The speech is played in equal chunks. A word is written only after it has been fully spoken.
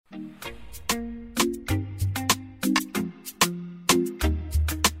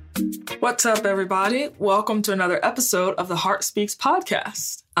What's up, everybody? Welcome to another episode of the Heart Speaks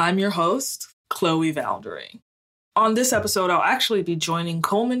podcast. I'm your host, Chloe Valdery. On this episode, I'll actually be joining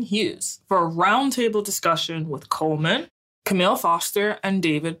Coleman Hughes for a roundtable discussion with Coleman, Camille Foster, and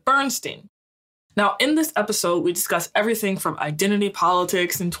David Bernstein. Now, in this episode, we discuss everything from identity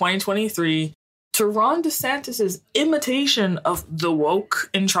politics in 2023 to Ron DeSantis' imitation of the woke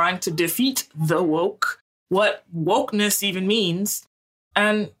in trying to defeat the woke, what wokeness even means,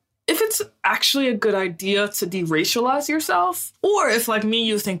 and if it's actually a good idea to deracialize yourself, or if, like me,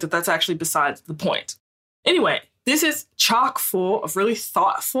 you think that that's actually besides the point. Anyway, this is chock full of really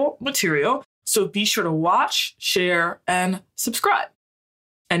thoughtful material, so be sure to watch, share, and subscribe.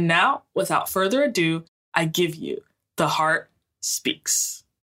 And now, without further ado, I give you The Heart Speaks.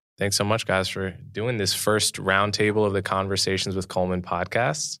 Thanks so much, guys, for doing this first roundtable of the Conversations with Coleman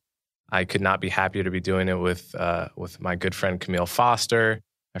podcast. I could not be happier to be doing it with my good friend Camille Foster,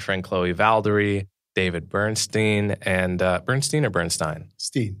 my friend Chloe Valdery, David Bernstein, and Bernstein or Bernstein?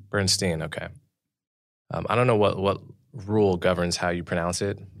 Bernstein, okay. I don't know what rule governs how you pronounce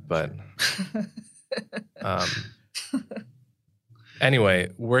it, but anyway,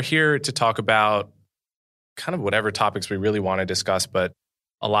 we're here to talk about kind of whatever topics we really want to discuss, but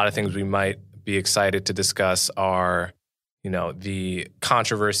a lot of things we might be excited to discuss are, the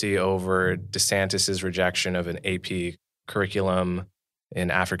controversy over DeSantis' rejection of an AP curriculum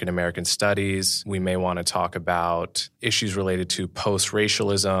in African American studies. We may want to talk about issues related to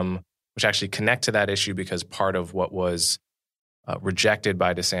post-racialism, which actually connect to that issue because part of what was rejected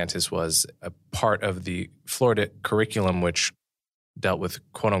by DeSantis was a part of the Florida curriculum, which dealt with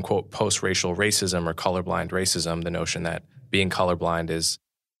quote-unquote post-racial racism or colorblind racism, the notion that being colorblind is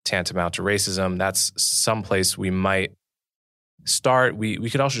tantamount to racism. That's someplace we might start. We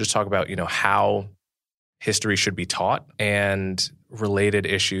could also just talk about, how history should be taught and related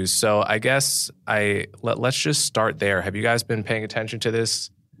issues. So I guess let's just start there. Have you guys been paying attention to this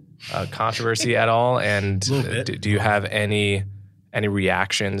controversy at all? And do you have any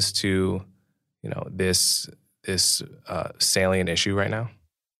reactions to this salient issue right now?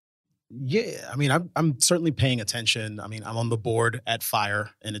 Yeah, I'm certainly paying attention. I'm on the board at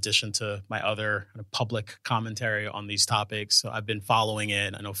FIRE in addition to my other kind of public commentary on these topics. So I've been following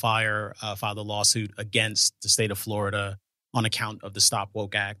it. I know FIRE filed a lawsuit against the state of Florida on account of the Stop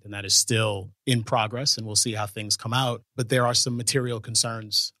Woke Act, and that is still in progress, and we'll see how things come out. But there are some material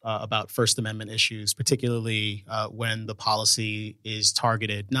concerns about First Amendment issues, particularly when the policy is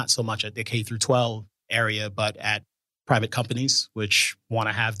targeted not so much at the K through 12 area, but at private companies, which want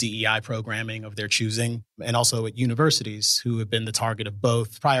to have DEI programming of their choosing, and also at universities, who have been the target of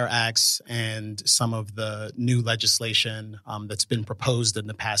both prior acts and some of the new legislation that's been proposed in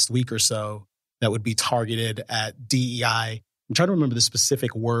the past week or so that would be targeted at DEI. I'm trying to remember the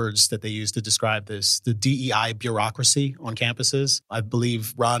specific words that they use to describe this, the DEI bureaucracy on campuses. I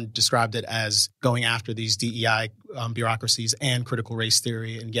believe Ron described it as going after these DEI bureaucracies and critical race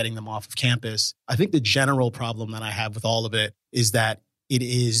theory and getting them off of campus. I think the general problem that I have with all of it is that it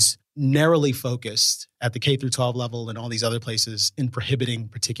is narrowly focused at the K through 12 level and all these other places in prohibiting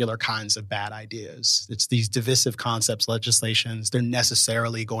particular kinds of bad ideas. It's these divisive concepts, legislations. They're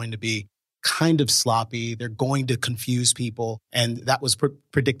necessarily going to be kind of sloppy. They're going to confuse people. And that was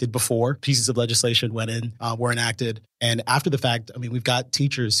predicted before pieces of legislation were enacted. And after the fact, we've got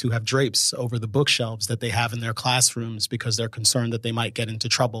teachers who have drapes over the bookshelves that they have in their classrooms because they're concerned that they might get into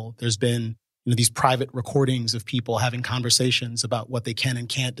trouble. There's been these private recordings of people having conversations about what they can and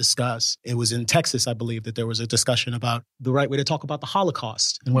can't discuss. It was in Texas, I believe, that there was a discussion about the right way to talk about the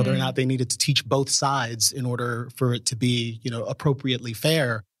Holocaust and whether or not they needed to teach both sides in order for it to be, appropriately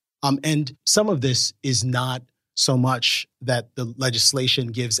fair. And some of this is not so much that the legislation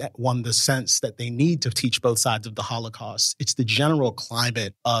gives one the sense that they need to teach both sides of the Holocaust. It's the general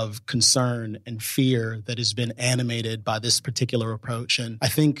climate of concern and fear that has been animated by this particular approach. And I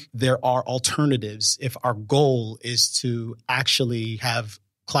think there are alternatives if our goal is to actually have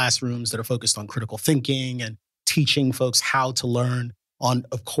classrooms that are focused on critical thinking and teaching folks how to learn, on,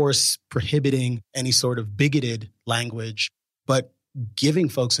 of course, prohibiting any sort of bigoted language, but giving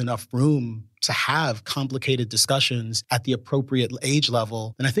folks enough room to have complicated discussions at the appropriate age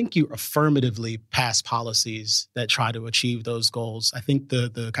level. And I think you affirmatively pass policies that try to achieve those goals. I think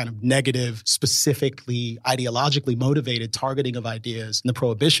the kind of negative, specifically ideologically motivated targeting of ideas and the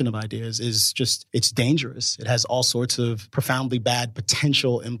prohibition of ideas is just, it's dangerous. It has all sorts of profoundly bad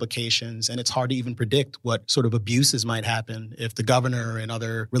potential implications. And it's hard to even predict what sort of abuses might happen if the governor and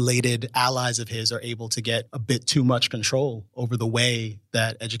other related allies of his are able to get a bit too much control over the way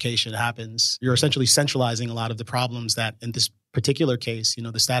that education happens, you're essentially centralizing a lot of the problems that in this particular case,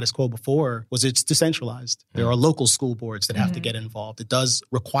 the status quo before was it's decentralized. There are local school boards that have to get involved. It does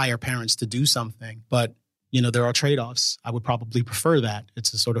require parents to do something, but there are trade-offs. I would probably prefer that.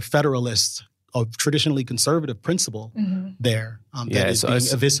 It's a sort of federalist of traditionally conservative principle there that is being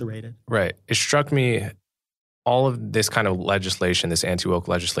eviscerated. Right. It struck me, all of this kind of legislation, this anti-woke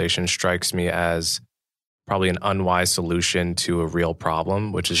legislation strikes me as probably an unwise solution to a real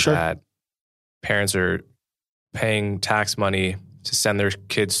problem, which is that parents are paying tax money to send their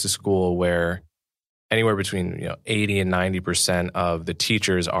kids to school where anywhere between 80 and 90% of the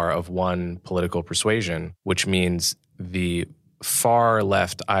teachers are of one political persuasion, which means the far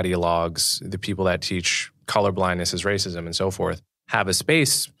left ideologues, the people that teach colorblindness as racism and so forth, have a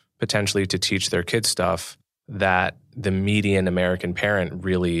space potentially to teach their kids stuff that the median American parent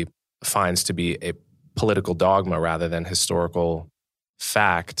really finds to be a political dogma rather than historical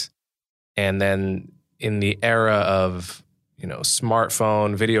fact. And then in the era of,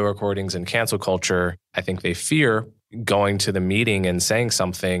 smartphone, video recordings, and cancel culture, I think they fear going to the meeting and saying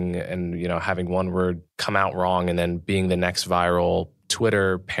something and, having one word come out wrong and then being the next viral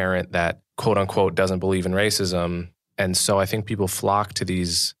Twitter parent that, quote unquote, doesn't believe in racism. And so I think people flock to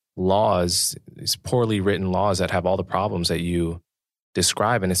these laws, these poorly written laws that have all the problems that you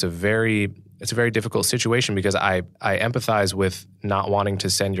describe. And it's a very difficult situation because I empathize with not wanting to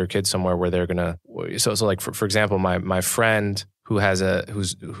send your kids somewhere where they're gonna. So like for example, my friend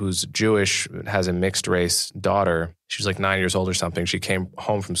who's Jewish, has a mixed race daughter. She was like 9 years old or something. She came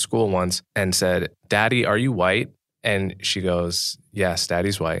home from school once and said, "Daddy, are you white?" And she goes, "Yes,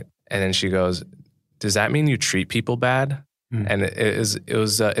 Daddy's white." And then she goes, "Does that mean you treat people bad?" And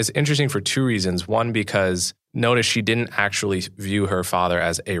it's interesting for two reasons. One, because notice she didn't actually view her father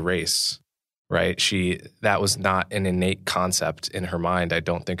as a race. Right? That was not an innate concept in her mind. I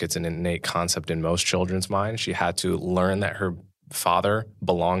don't think it's an innate concept in most children's mind. She had to learn that her father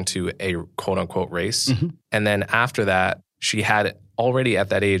belonged to a quote unquote race. And then after that, she had already at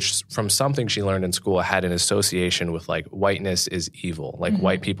that age, from something she learned in school, had an association with like whiteness is evil, like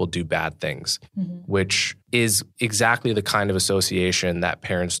white people do bad things, which is exactly the kind of association that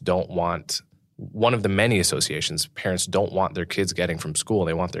parents don't want. One of the many associations parents don't want their kids getting from school.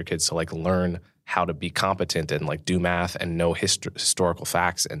 They want their kids to like learn how to be competent and like do math and know historical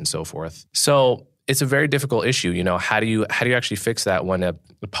facts and so forth. So it's a very difficult issue. How do you actually fix that when a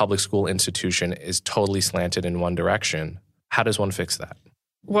public school institution is totally slanted in one direction? How does one fix that?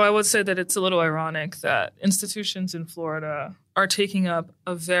 Well, I would say that it's a little ironic that institutions in Florida are taking up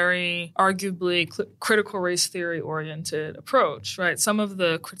a very arguably critical race theory oriented approach, right? Some of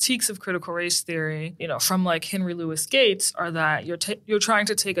the critiques of critical race theory, from like Henry Louis Gates, are that you're trying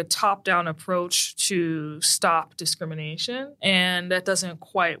to take a top-down approach to stop discrimination, and that doesn't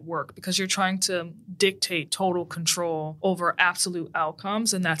quite work because you're trying to dictate total control over absolute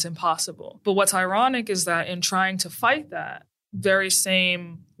outcomes, and that's impossible. But what's ironic is that in trying to fight that very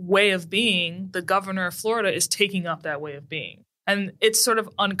same way of being, the governor of Florida is taking up that way of being. And it's sort of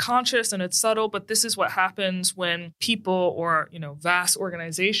unconscious and it's subtle, but this is what happens when people or, vast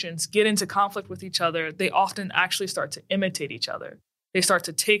organizations get into conflict with each other. They often actually start to imitate each other. They start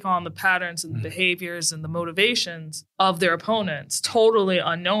to take on the patterns and the behaviors and the motivations of their opponents, totally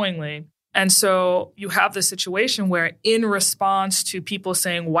unknowingly. And so you have this situation where in response to people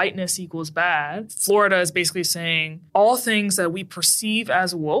saying whiteness equals bad, Florida is basically saying all things that we perceive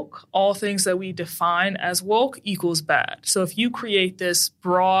as woke, all things that we define as woke equals bad. So if you create this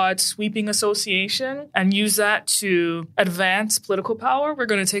broad sweeping association and use that to advance political power, we're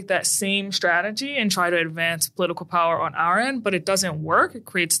going to take that same strategy and try to advance political power on our end, but it doesn't work. It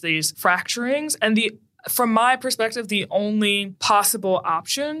creates these fracturings. And from my perspective, the only possible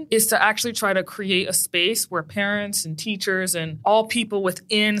option is to actually try to create a space where parents and teachers and all people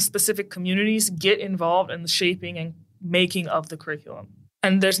within specific communities get involved in the shaping and making of the curriculum.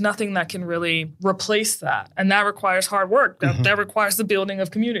 And there's nothing that can really replace that. And that requires hard work. That requires the building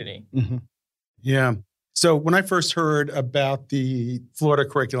of community. Yeah. So when I first heard about the Florida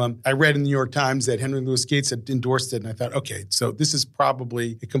curriculum, I read in the New York Times that Henry Louis Gates had endorsed it. And I thought, okay, so this is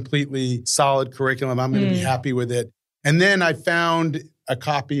probably a completely solid curriculum. I'm going to be happy with it. And then I found a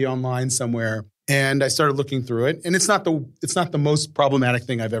copy online somewhere and I started looking through it. And it's not the most problematic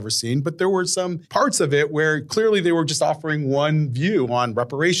thing I've ever seen, but there were some parts of it where clearly they were just offering one view on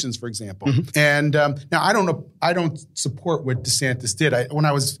reparations, for example. And now I don't support what DeSantis did. When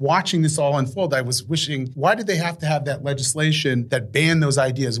I was watching this all unfold, I was wishing, why did they have to have that legislation that banned those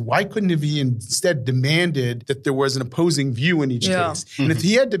ideas? Why couldn't have he instead demanded that there was an opposing view in each case? And if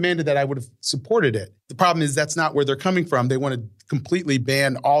he had demanded that, I would have supported it. The problem is that's not where they're coming from. They want to completely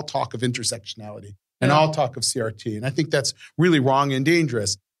ban all talk of intersectionality and all talk of CRT. And I think that's really wrong and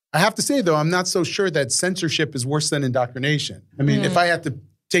dangerous. I have to say, though, I'm not so sure that censorship is worse than indoctrination. I mean, if I had to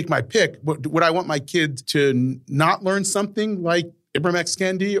take my pick, would I want my kid to not learn something like Ibram X.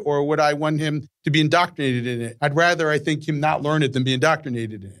 Kendi, or would I want him to be indoctrinated in it? I'd rather, I think, him not learn it than be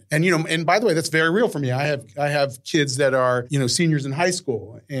indoctrinated in it. And, and by the way, that's very real for me. I have kids that are, seniors in high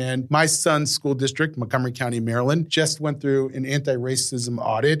school. And my son's school district, Montgomery County, Maryland, just went through an anti-racism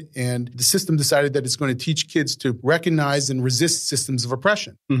audit. And the system decided that it's going to teach kids to recognize and resist systems of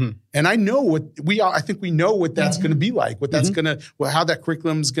oppression. Mm-hmm. And I think we know what that's going to be like, how that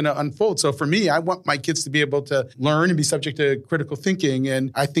curriculum is going to unfold. So for me, I want my kids to be able to learn and be subject to critical thinking.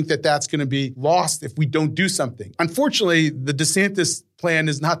 And I think that that's going to be lost if we don't do something. Unfortunately, the DeSantis plan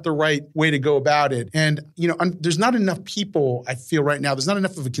is not the right way to go about it. And, there's not enough people, I feel right now, there's not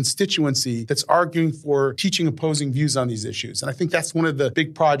enough of a constituency that's arguing for teaching opposing views on these issues. And I think that's one of the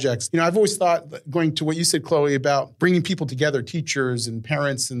big projects. I've always thought, going to what you said, Chloe, about bringing people together, teachers and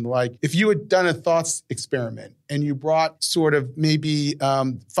parents and the like, if you had done a thoughts experiment and you brought sort of maybe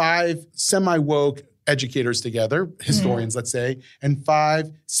 5 semi-woke educators together, historians, let's say, and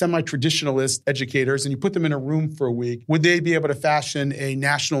 5 semi-traditionalist educators, and you put them in a room for a week, would they be able to fashion a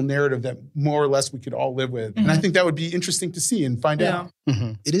national narrative that more or less we could all live with? And I think that would be interesting to see and find out.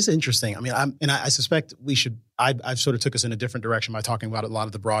 Mm-hmm. It is interesting. I mean, I suspect we should, I've sort of took us in a different direction by talking about a lot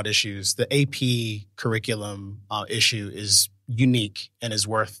of the broad issues. The AP curriculum issue is unique and is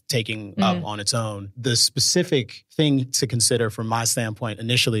worth taking up on its own. The specific thing to consider from my standpoint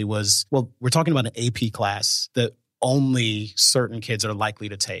initially was, we're talking about an AP class that only certain kids are likely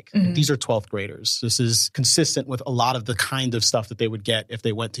to take. These are 12th graders. This is consistent with a lot of the kind of stuff that they would get if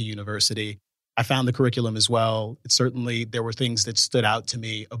they went to university. I found the curriculum as well. Certainly, there were things that stood out to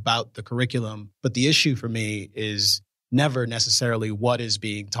me about the curriculum. But the issue for me is never necessarily what is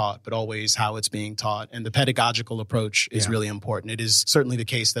being taught, but always how it's being taught. And the pedagogical approach is really important. It is certainly the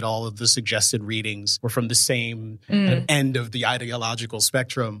case that all of the suggested readings were from the same end of the ideological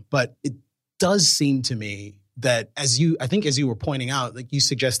spectrum. But it does seem to me that as you were pointing out, like you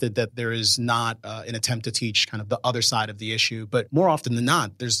suggested that there is not an attempt to teach kind of the other side of the issue, but more often than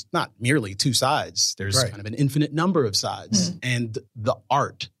not, there's not merely 2 sides. There's kind of an infinite number of sides. And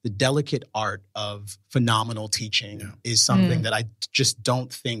the delicate art of phenomenal teaching is something that I just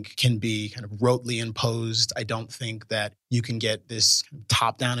don't think can be kind of rotely imposed. I don't think that you can get this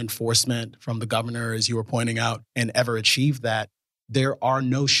top-down enforcement from the governor, as you were pointing out, and ever achieve that. There are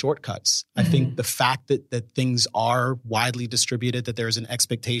no shortcuts. I think the fact that things are widely distributed, that there is an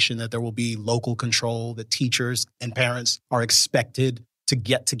expectation that there will be local control, that teachers and parents are expected to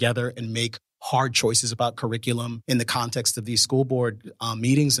get together and make hard choices about curriculum in the context of these school board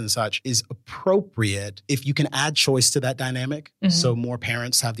meetings and such is appropriate if you can add choice to that dynamic. So more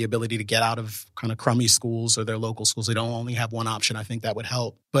parents have the ability to get out of kind of crummy schools or their local schools. They don't only have one option. I think that would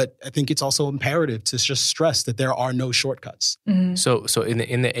help. But I think it's also imperative to just stress that there are no shortcuts. So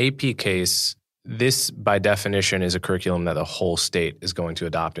in the AP case, this by definition is a curriculum that the whole state is going to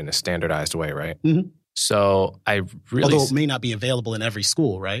adopt in a standardized way, right? So I really... Although it may not be available in every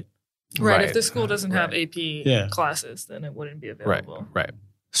school, right? Right. If the school doesn't have AP classes, then it wouldn't be available. Right.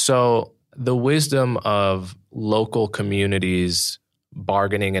 So the wisdom of local communities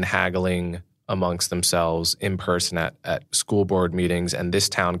bargaining and haggling amongst themselves in person at school board meetings and this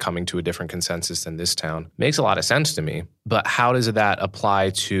town coming to a different consensus than this town makes a lot of sense to me. But how does that apply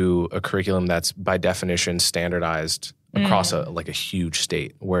to a curriculum that's by definition standardized across a huge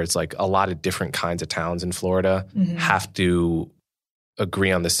state where it's like a lot of different kinds of towns in Florida have to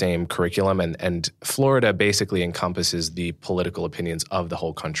agree on the same curriculum, and Florida basically encompasses the political opinions of the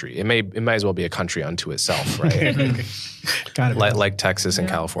whole country. It might as well be a country unto itself, right? like Texas and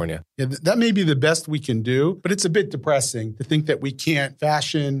California. Yeah, that may be the best we can do, but it's a bit depressing to think that we can't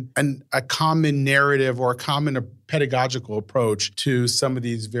fashion a common narrative or a common pedagogical approach to some of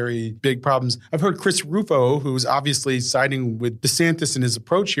these very big problems. I've heard Chris Rufo, who's obviously siding with DeSantis in his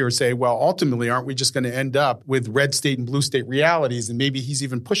approach here, say, well, ultimately, aren't we just going to end up with red state and blue state realities? And maybe he's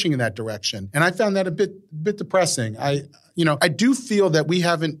even pushing in that direction. And I found that a bit depressing. I do feel that we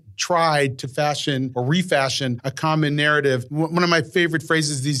haven't tried to fashion or refashion a common narrative. One of my favorite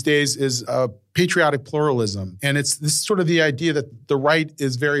phrases these days is patriotic pluralism. And it's this sort of the idea that the right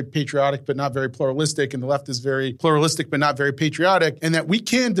is very patriotic but not very pluralistic, and the left is very pluralistic but not very patriotic, and that we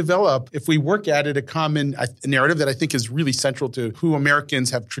can develop, if we work at it, a common narrative that I think is really central to who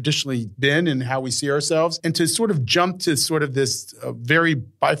Americans have traditionally been and how we see ourselves, and to sort of jump to sort of this very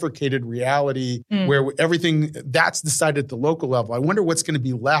bifurcated reality where everything that's decided at the local level. I wonder what's going to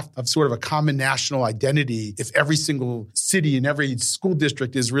be left of sort of a common national identity if every single city and every school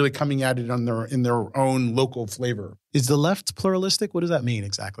district is really coming at it in their own local flavor. Is the left pluralistic? What does that mean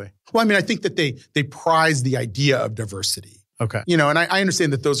exactly? Well, I mean, I think that they prize the idea of diversity. Okay. And I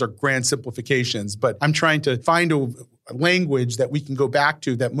understand that those are grand simplifications, but I'm trying to find a language that we can go back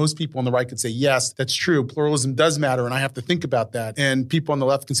to that most people on the right could say, yes, that's true. Pluralism does matter, and I have to think about that. And people on the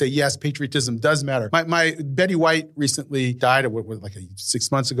left can say, yes, patriotism does matter. My Betty White recently died, like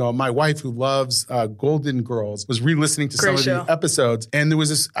 6 months ago. My wife, who loves Golden Girls, was re-listening to some of the episodes, and there was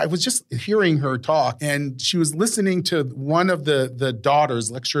this. I was just hearing her talk, and she was listening to one of the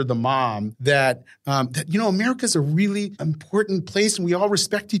daughters lecture the mom that America's a really important place, and we all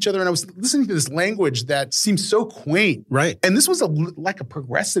respect each other. And I was listening to this language that seems so quaint. Right. And this was like a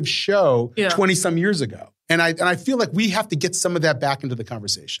progressive show 20-some years ago. And I feel like we have to get some of that back into the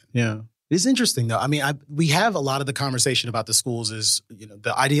conversation. Yeah. It's interesting, though. I mean, we have a lot of the conversation about the schools is,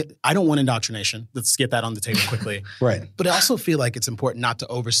 the idea, I don't want indoctrination. Let's get that on the table quickly. Right. But I also feel like it's important not to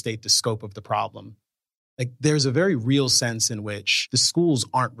overstate the scope of the problem. Like, there's a very real sense in which the schools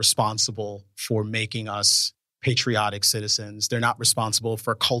aren't responsible for making us patriotic citizens. They're not responsible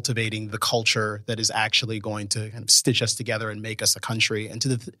for cultivating the culture that is actually going to kind of stitch us together and make us a country. And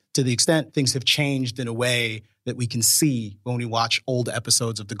to the extent things have changed in a way that we can see when we watch old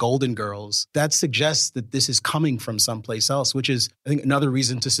episodes of the Golden Girls, that suggests that this is coming from someplace else, which is, I think, another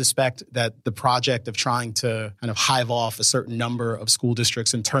reason to suspect that the project of trying to kind of hive off a certain number of school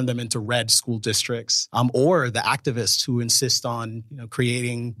districts and turn them into red school districts, or the activists who insist on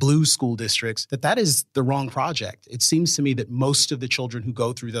creating blue school districts, that is the wrong project. It seems to me that most of the children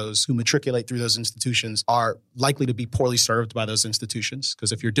who matriculate through those institutions are likely to be poorly served by those institutions,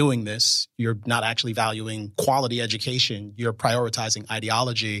 because if you're doing this, you're not actually valuing quality education, you're prioritizing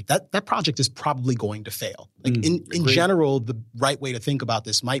ideology, that project is probably going to fail. Like in general, the right way to think about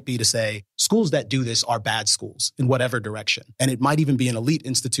this might be to say schools that do this are bad schools in whatever direction. And it might even be an elite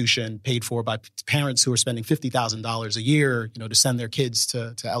institution paid for by parents who are spending $50,000 a year, to send their kids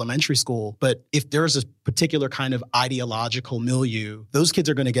to elementary school. But if there's a particular kind of ideological milieu, those kids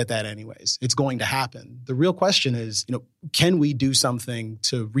are going to get that anyways. It's going to happen. The real question is, can we do something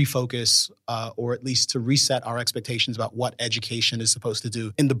to refocus or at least to reset our expectations about what education is supposed to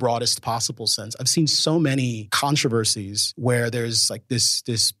do in the broadest possible sense? I've seen so many controversies where there's like this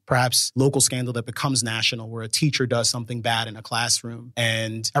perhaps local scandal that becomes national, where a teacher does something bad in a classroom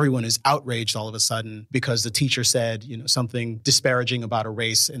and everyone is outraged all of a sudden because the teacher said, something disparaging about a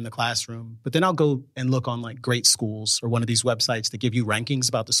race in the classroom. But then I'll go and look on like Great Schools or one of these websites that give you rankings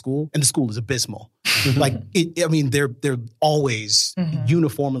about the school, and the school is abysmal. They're always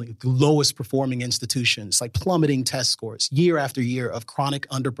uniformly the lowest performing institutions, like plummeting test scores year after year of chronic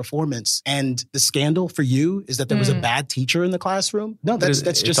underperformance. And the scandal for you is that there was a bad teacher in the classroom? No, that's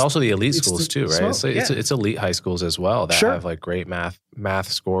just... It's also the elite schools too, right? It's elite high schools as well that have like great math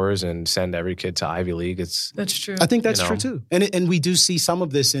scores and send every kid to Ivy League. That's true. I think that's true too. And we do see some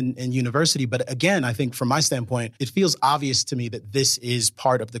of this in university. But again, I think from my standpoint, it feels obvious to me that this is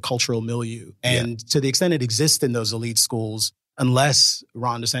part of the cultural milieu. And to the extent it exists in those elite schools, unless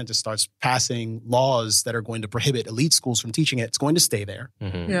Ron DeSantis starts passing laws that are going to prohibit elite schools from teaching it, it's going to stay there.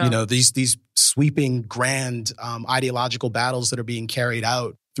 Mm-hmm. Yeah. These sweeping, grand ideological battles that are being carried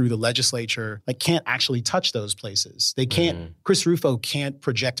out through the legislature, can't actually touch those places. They can't. Chris Rufo can't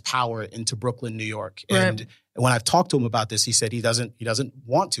project power into Brooklyn, New York. Right. And when I've talked to him about this, he said he doesn't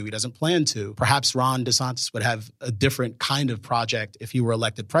want to. He doesn't plan to. Perhaps Ron DeSantis would have a different kind of project if he were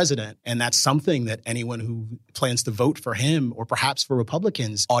elected president. And that's something that anyone who plans to vote for him or perhaps for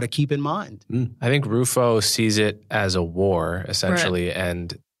Republicans ought to keep in mind. I think Rufo sees it as a war, essentially, Right.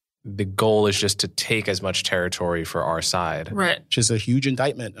 and the goal is just to take as much territory for our side. Right. Which is a huge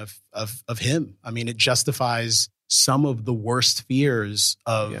indictment of him. I mean, it justifies some of the worst fears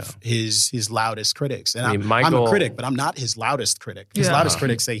of his loudest critics. And I'm a critic, but I'm not his loudest critic. His loudest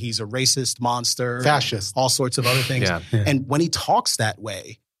critics say he's a racist, monster, fascist, all sorts of other things. Yeah. And when he talks that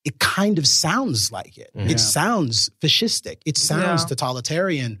way, it kind of sounds like it. Mm-hmm. It sounds fascistic. It sounds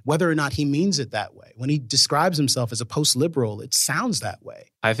totalitarian, whether or not he means it that way. When he describes himself as a post-liberal, it sounds that way.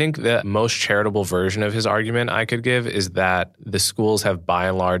 I think the most charitable version of his argument I could give is that the schools have by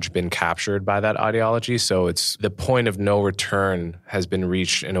and large been captured by that ideology. So it's the point of no return has been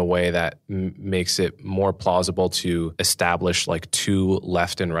reached in a way that makes it more plausible to establish like two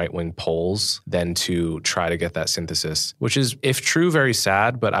left and right wing poles than to try to get that synthesis, which is, if true, very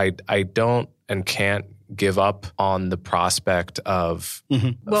sad. But I don't and can't give up on the prospect of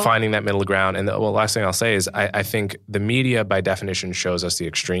Well, finding that middle ground. And the last thing I'll say is I think the media by definition shows us the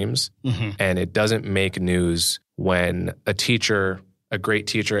extremes, and it doesn't make news when a great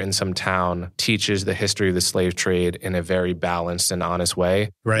teacher in some town teaches the history of the slave trade in a very balanced and honest way.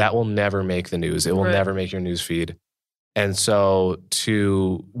 Right. That will never make the news. It will never make your news feed. And so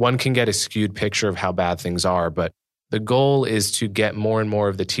one can get a skewed picture of how bad things are, but the goal is to get more and more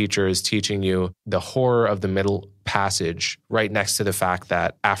of the teachers teaching you the horror of the Middle Passage right next to the fact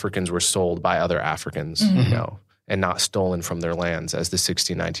that Africans were sold by other Africans, you know, and not stolen from their lands as the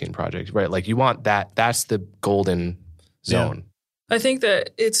 1619 Project, right? Like you want that. That's the golden zone. Yeah. I think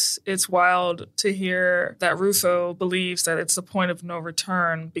that it's wild to hear that Rufo believes that it's the point of no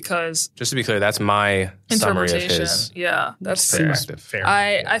return because... Just to be clear, that's my summary of his that's perspective. Fair.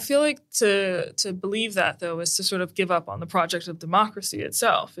 I feel like to believe that, though, is to sort of give up on the project of democracy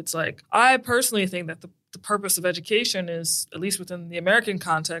itself. It's like, I personally think that the purpose of education is, at least within the American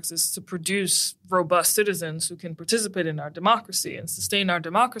context, is to produce robust citizens who can participate in our democracy and sustain our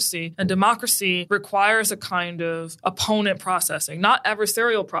democracy. And democracy requires a kind of opponent processing, not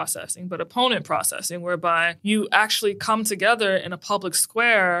adversarial processing, but opponent processing, whereby you actually come together in a public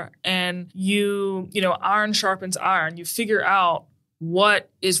square and you know, iron sharpens iron. You figure out what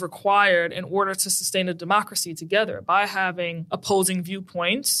is required in order to sustain a democracy together by having opposing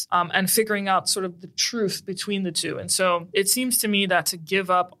viewpoints and figuring out sort of the truth between the two. And so it seems to me that to give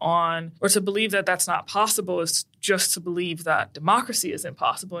up on or to believe that that's not possible is just to believe that democracy isn't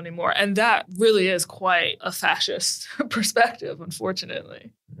possible anymore. And that really is quite a fascist perspective,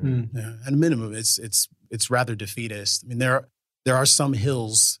 unfortunately. Yeah. At a minimum, it's rather defeatist. I mean, there are some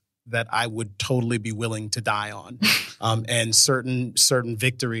hills that I would totally be willing to die on, and certain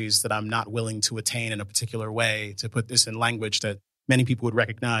victories that I'm not willing to attain in a particular way. To put this in language that many people would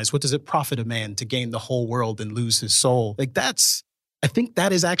recognize, what does it profit a man to gain the whole world and lose his soul? Like I think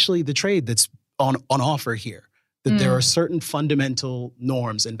that is actually the trade that's on offer here. That there are certain fundamental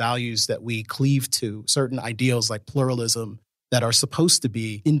norms and values that we cleave to, certain ideals like pluralism, that are supposed to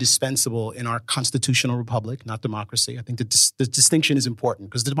be indispensable in our constitutional republic, not democracy. I think the distinction is important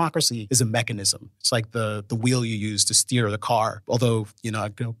because the democracy is a mechanism. It's like the wheel you use to steer the car. Although, you know,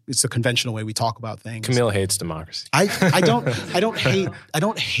 it's a conventional way we talk about things. Camille hates democracy. I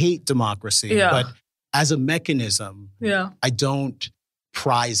don't hate democracy, but as a mechanism, I don't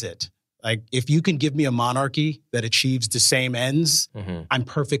prize it. Like, if you can give me a monarchy that achieves the same ends, I'm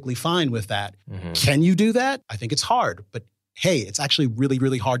perfectly fine with that. Can you do that? I think it's hard, but hey, it's actually really,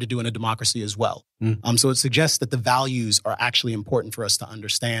 really hard to do in a democracy as well. So it suggests that the values are actually important for us to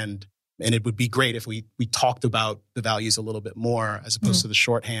understand. And it would be great if we talked about the values a little bit more as opposed to the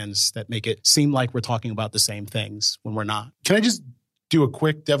shorthands that make it seem like we're talking about the same things when we're not. Can I just do a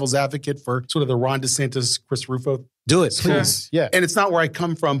quick devil's advocate for sort of the Ron DeSantis, Chris Rufo? Do it, please. Yeah. And it's not where I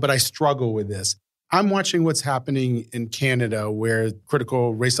come from, but I struggle with this. I'm watching what's happening in Canada where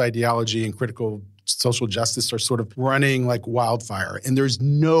critical race ideology and critical social justice are sort of running like wildfire. And there's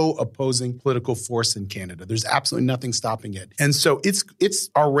no opposing political force in Canada. There's absolutely nothing stopping it. And so it's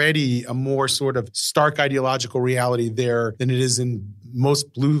already a more sort of stark ideological reality there than it is in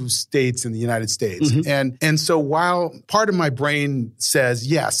most blue states in the United States. And so while part of my brain says,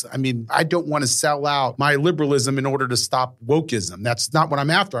 yes, I mean, I don't want to sell out my liberalism in order to stop wokeism. That's not what I'm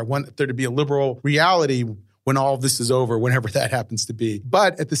after. I want there to be a liberal reality when all of this is over, whenever that happens to be.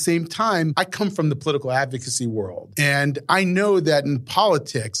 But at the same time, I come from the political advocacy world. And I know that in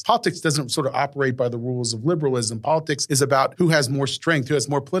politics doesn't sort of operate by the rules of liberalism. Politics is about who has more strength, who has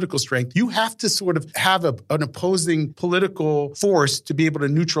more political strength. You have to sort of have an opposing political force to be able to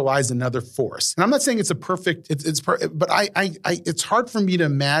neutralize another force. And I'm not saying it's a perfect, but it's hard for me to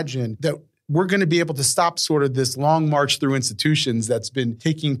imagine that we're going to be able to stop sort of this long march through institutions that's been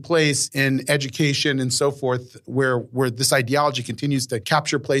taking place in education and so forth, where this ideology continues to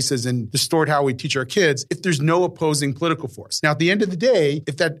capture places and distort how we teach our kids, if there's no opposing political force. Now, at the end of the day,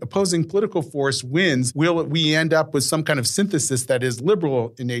 if that opposing political force wins, will we end up with some kind of synthesis that is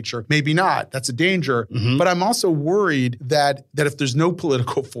liberal in nature? Maybe not. That's a danger. But I'm also worried that if there's no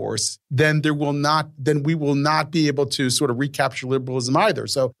political force, then we will not be able to sort of recapture liberalism either.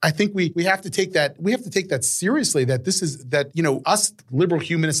 So I think we have to take that seriously, that us liberal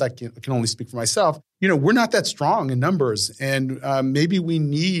humanists, I can only speak for myself, we're not that strong in numbers. And maybe we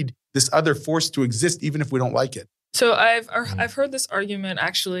need this other force to exist, even if we don't like it. So I've heard this argument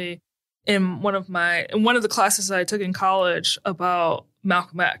actually in one of the classes I took in college about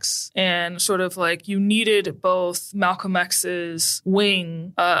Malcolm X, and sort of like you needed both Malcolm X's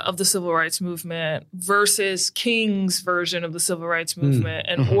wing of the civil rights movement versus King's version of the civil rights movement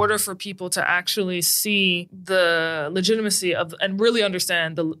in order for people to actually see the legitimacy of and really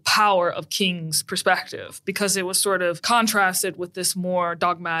understand the power of King's perspective, because it was sort of contrasted with this more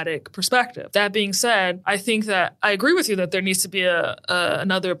dogmatic perspective. That being said, I think that I agree with you that there needs to be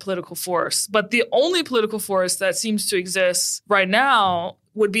another political force, but the only political force that seems to exist right now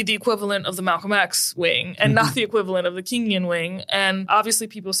would be the equivalent of the Malcolm X wing and not the equivalent of the Kingian wing. And obviously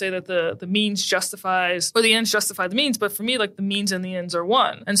people say that the means justifies, or the ends justify the means, but for me, like the means and the ends are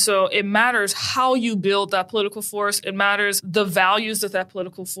one. And so it matters how you build that political force. It matters the values that that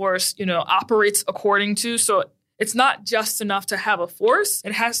political force, operates according to. So it's not just enough to have a force.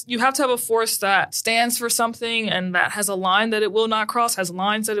 You have to have a force that stands for something and that has a line that it will not cross, has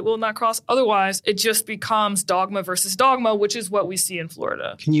lines that it will not cross. Otherwise, it just becomes dogma versus dogma, which is what we see in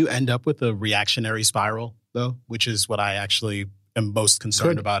Florida. Can you end up with a reactionary spiral, though, which is what I actually am most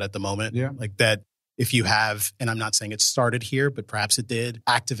concerned about at the moment? Yeah. Like that. If you have, and I'm not saying it started here, but perhaps it did,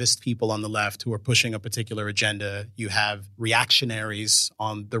 activist people on the left who are pushing a particular agenda. You have reactionaries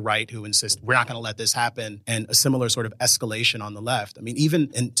on the right who insist, we're not going to let this happen, and a similar sort of escalation on the left. I mean,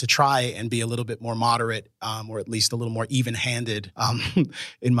 even to try and be a little bit more moderate, or at least a little more even-handed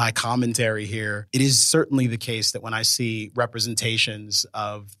in my commentary here, it is certainly the case that when I see representations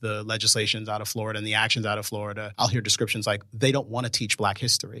of the legislations out of Florida and the actions out of Florida, I'll hear descriptions like, they don't want to teach Black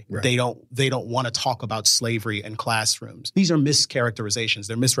history. Right. They don't want to talk about slavery in classrooms. These are mischaracterizations.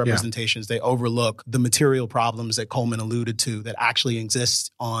 They're misrepresentations. Yeah. They overlook the material problems that Coleman alluded to that actually exist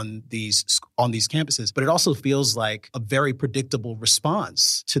on these campuses. But it also feels like a very predictable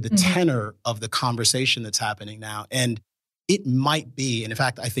response to the tenor of the conversation that's happening now. And it might be, and in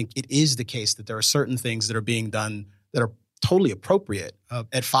fact, I think it is the case that there are certain things that are being done that are totally appropriate.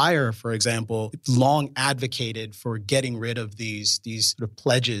 At FIRE, for example, long advocated for getting rid of these sort of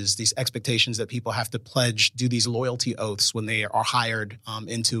pledges, these expectations that people have to pledge, do these loyalty oaths when they are hired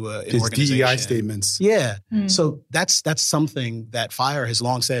into an organization. DEI statements. Yeah. So that's something that FIRE has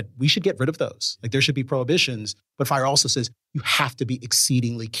long said, we should get rid of those. Like there should be prohibitions. But FIRE also says you have to be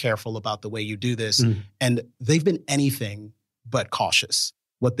exceedingly careful about the way you do this. And they've been anything but cautious.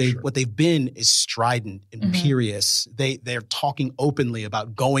 What they've been is strident, imperious. They're talking openly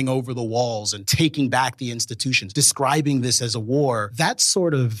about going over the walls and taking back the institutions, describing this as a war. That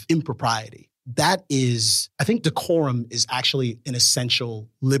sort of impropriety. That is, I think decorum is actually an essential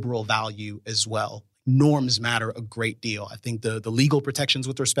liberal value as well. Norms matter a great deal. I think the legal protections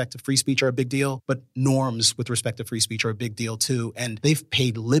with respect to free speech are a big deal, but norms with respect to free speech are a big deal too. And they've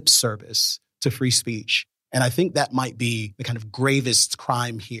paid lip service to free speech. And I think that might be the kind of gravest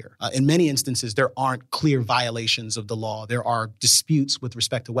crime here. In many instances, there aren't clear violations of the law. There are disputes with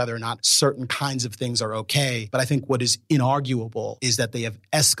respect to whether or not certain kinds of things are okay. But I think what is inarguable is that they have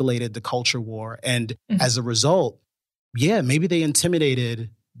escalated the culture war. And as a result, maybe they intimidated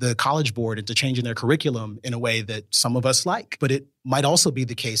the College Board into changing their curriculum in a way that some of us like. But it might also be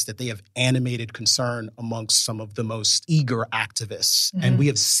the case that they have animated concern amongst some of the most eager activists. And we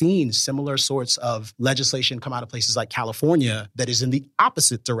have seen similar sorts of legislation come out of places like California that is in the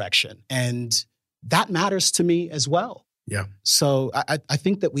opposite direction. And that matters to me as well. Yeah. So I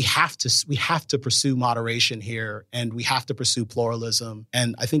think that we have to pursue moderation here, and we have to pursue pluralism.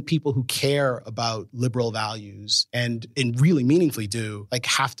 And I think people who care about liberal values and really meaningfully do, like,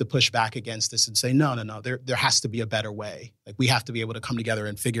 have to push back against this and say, no, there has to be a better way. Like, we have to be able to come together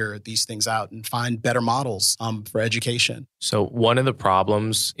and figure these things out and find better models for education. So one of the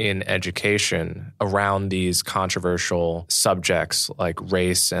problems in education around these controversial subjects like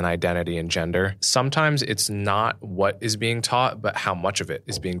race and identity and gender, sometimes it's not what is being taught, but how much of it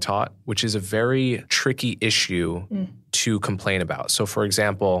is being taught, which is a very tricky issue to complain about. So for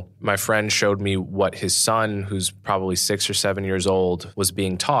example, my friend showed me what his son, who's probably 6 or 7 years old, was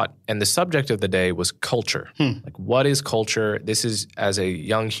being taught. And the subject of the day was culture. Like, what is culture? This is, as a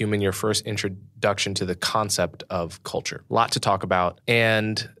young human, your first introduction to the concept of culture. A lot to talk about.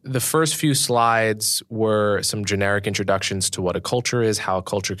 And the first few slides were some generic introductions to what a culture is, how a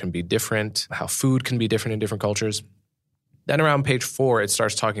culture can be different, how food can be different in different cultures. Then around page 4, it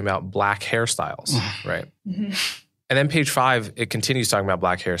starts talking about black hairstyles, right? And then page 5, it continues talking about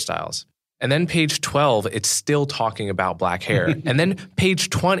black hairstyles. And then page 12, it's still talking about black hair. And then page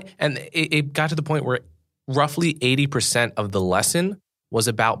 20, and it got to the point where roughly 80% of the lesson was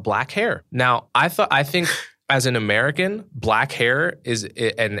about black hair. Now, I think as an American, black hair is,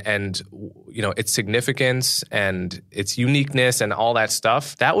 and you know, its significance and its uniqueness and all that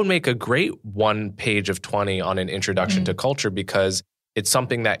stuff, that would make a great 1 page of 20 on an introduction to culture, because it's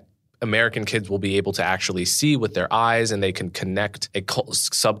something that American kids will be able to actually see with their eyes, and they can connect a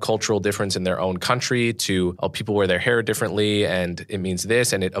subcultural difference in their own country to people wear their hair differently, and it means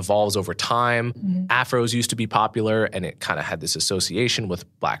this, and it evolves over time. Mm-hmm. Afros used to be popular, and it kind of had this association with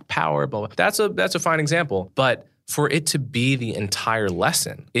Black power. But that's a fine example. But for it to be the entire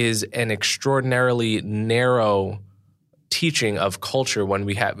lesson is an extraordinarily narrow teaching of culture when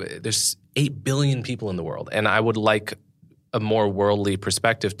there's 8 billion people in the world, and I would like a more worldly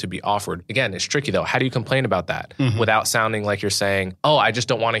perspective to be offered. Again, it's tricky though. How do you complain about that without sounding like you're saying, oh, I just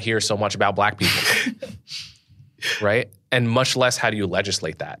don't want to hear so much about Black people, right? And much less how do you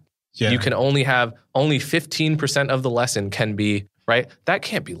legislate that? Yeah. You can only 15% of the lesson can be, right? That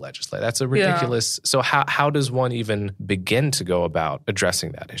can't be legislated. That's a ridiculous. Yeah. So how does one even begin to go about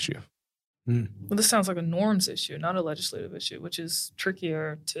addressing that issue? Well, this sounds like a norms issue, not a legislative issue, which is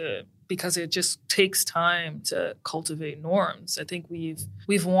trickier because it just takes time to cultivate norms. I think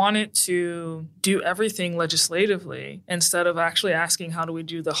we've wanted to do everything legislatively instead of actually asking how do we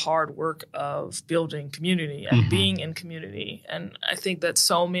do the hard work of building community and being in community. And I think that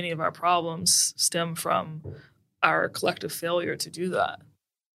so many of our problems stem from our collective failure to do that.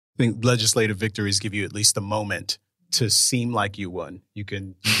 I think legislative victories give you at least a moment to seem like you won. You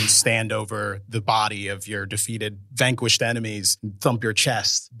can stand over the body of your defeated, vanquished enemies, and thump your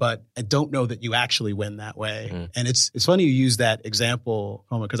chest. But I don't know that you actually win that way. And it's funny you use that example,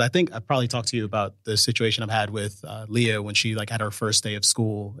 Coleman, because I think I probably talked to you about the situation I've had with Leah when she had her first day of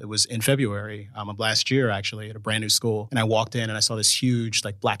school. It was in February of last year, actually, at a brand new school. And I walked in and I saw this huge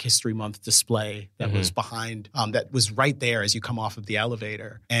Black History Month display that was behind, that was right there as you come off of the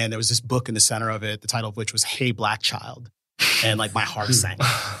elevator. And there was this book in the center of it, the title of which was Hey, Black Child. And my heart sank.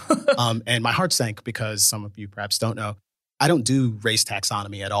 And my heart sank because some of you perhaps don't know, I don't do race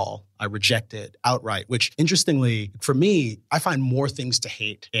taxonomy at all. I reject it outright, which interestingly, for me, I find more things to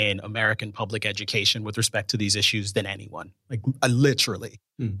hate in American public education with respect to these issues than anyone. Literally.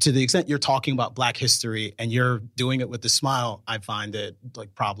 To the extent you're talking about Black history and you're doing it with a smile, I find it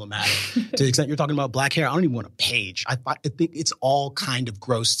problematic. To the extent you're talking about Black hair, I don't even want a page. I think it's all kind of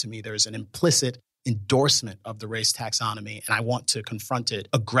gross to me. There's an implicit endorsement of the race taxonomy, and I want to confront it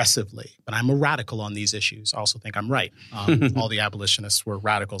aggressively. But I'm a radical on these issues. I also think I'm right. All the abolitionists were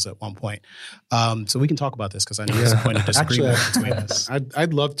radicals at one point. So we can talk about this because I know there's a point of disagreement between us.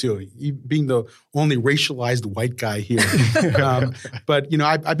 I'd love to, being the only racialized white guy here. But,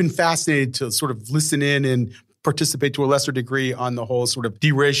 I've been fascinated to sort of listen in and participate to a lesser degree on the whole sort of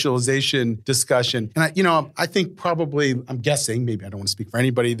deracialization discussion. And I think probably, I'm guessing, maybe I don't want to speak for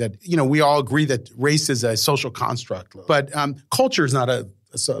anybody, that, we all agree that race is a social construct. But culture is not a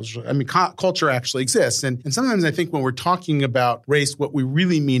social, culture actually exists. And sometimes I think when we're talking about race, what we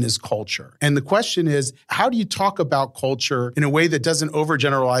really mean is culture. And the question is, how do you talk about culture in a way that doesn't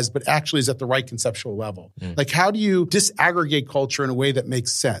overgeneralize, but actually is at the right conceptual level? How do you disaggregate culture in a way that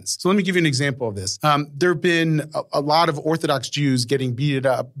makes sense? So let me give you an example of this. There have been a lot of Orthodox Jews getting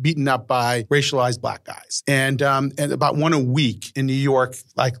beaten up by racialized Black guys. And about one a week in New York,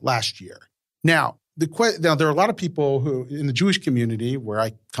 last year. Now, there are a lot of people who, in the Jewish community where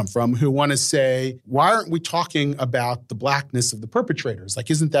I come from, who want to say, why aren't we talking about the Blackness of the perpetrators?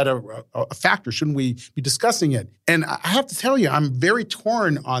 Isn't that a factor? Shouldn't we be discussing it? And I have to tell you, I'm very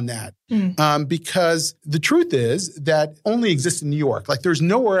torn on that because the truth is that only exists in New York. There's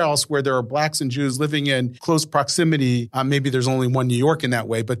nowhere else where there are Blacks and Jews living in close proximity. Maybe there's only one New York in that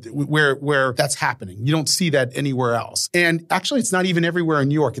way, but where that's happening. You don't see that anywhere else. And actually, it's not even everywhere in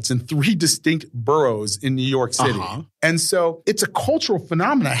New York. It's in 3 distinct boroughs in New York City. And so it's a cultural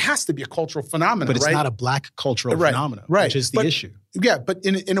phenomenon. It has to be a cultural phenomenon, but it's not a Black cultural phenomenon, which is the issue. Yeah, but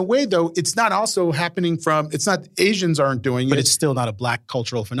in a way, though, it's not also happening it's not Asians aren't doing it. But it's still not a Black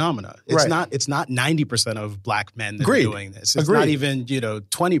cultural phenomenon. It's not 90% of Black men that are doing this. It's not even,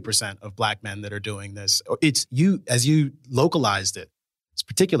 20% of Black men that are doing this. It's as you localized it. It's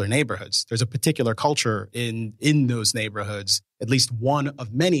particular neighborhoods. There's a particular culture in those neighborhoods, at least one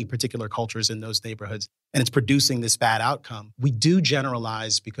of many particular cultures in those neighborhoods, and it's producing this bad outcome. We do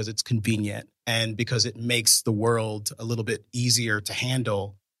generalize because it's convenient and because it makes the world a little bit easier to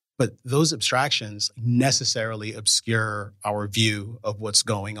handle. But those abstractions necessarily obscure our view of what's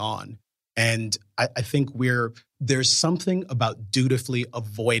going on. And I think there's something about dutifully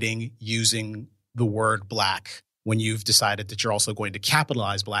avoiding using the word Black when you've decided that you're also going to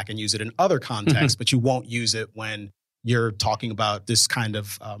capitalize Black and use it in other contexts, but you won't use it when you're talking about this kind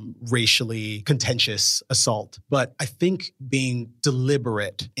of racially contentious assault. But I think being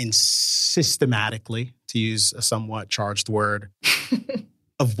deliberate and systematically, to use a somewhat charged word,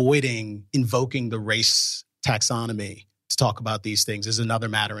 avoiding invoking the race taxonomy to talk about these things is another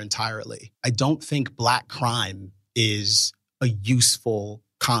matter entirely. I don't think black crime is a useful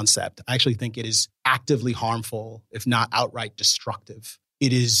concept. I actually think it is actively harmful, if not outright destructive.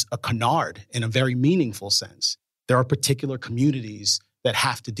 It is a canard in a very meaningful sense. There are particular communities that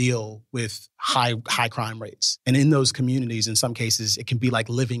have to deal with high crime rates. And in those communities, in some cases, it can be like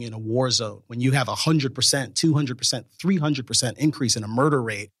living in a war zone. When you have 100%, 200%, 300% increase in a murder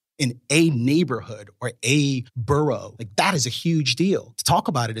rate in a neighborhood or a borough, like that is a huge deal. To talk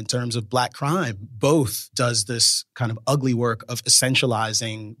about it in terms of black crime, both does this kind of ugly work of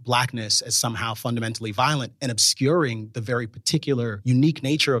essentializing blackness as somehow fundamentally violent and obscuring the very particular unique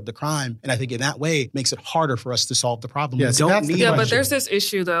nature of the crime. And I think in that way makes it harder for us to solve the problem. Yeah, but there's this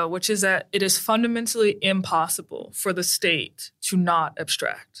issue though, which is that it is fundamentally impossible for the state to not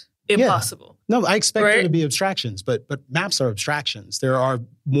abstract. Impossible. Yeah. No, I expect there to be abstractions, but maps are abstractions. There are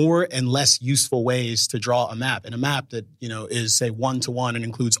more and less useful ways to draw a map. And a map that, is, say, one-to-one and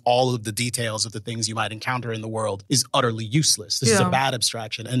includes all of the details of the things you might encounter in the world is utterly useless. This is a bad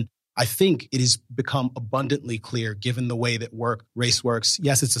abstraction. And I think it has become abundantly clear, given the way that race works.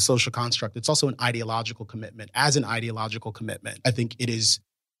 Yes, it's a social construct. It's also an ideological commitment. As an ideological commitment, I think it is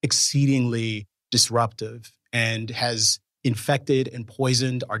exceedingly disruptive and has infected and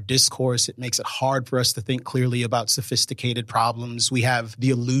poisoned our discourse. It makes it hard for us to think clearly about sophisticated problems. We have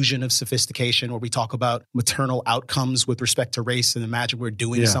the illusion of sophistication where we talk about maternal outcomes with respect to race and imagine we're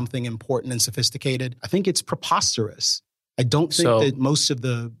doing something important and sophisticated. I think it's preposterous. I don't think that most of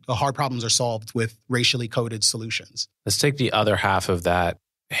the hard problems are solved with racially coded solutions. Let's take the other half of that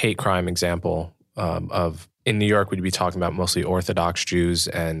hate crime example of in New York, we'd be talking about mostly Orthodox Jews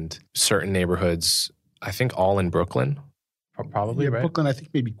and certain neighborhoods, I think all in Brooklyn. Probably, right? Brooklyn, I think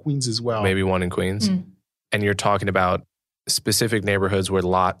maybe Queens as well. Maybe one in Queens. And you're talking about specific neighborhoods where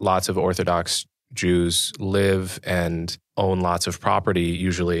lots of Orthodox Jews live and own lots of property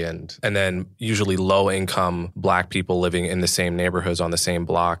usually, and then usually low-income black people living in the same neighborhoods on the same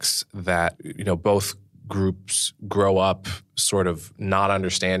blocks that, both groups grow up sort of not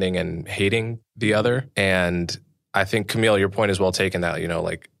understanding and hating the other. And I think, Camille, your point is well taken that,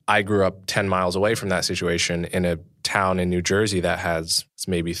 I grew up 10 miles away from that situation in a town in New Jersey that has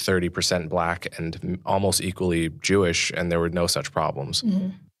maybe 30% black and almost equally Jewish, and there were no such problems.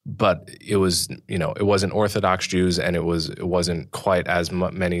 But it was, it wasn't Orthodox Jews, and it wasn't quite as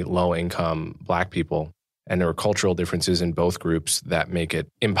many low-income black people. And there were cultural differences in both groups that make it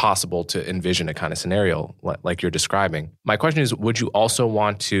impossible to envision a kind of scenario like you're describing. My question is, would you also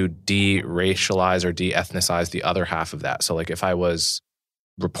want to de-racialize or de-ethnicize the other half of that? So like if I was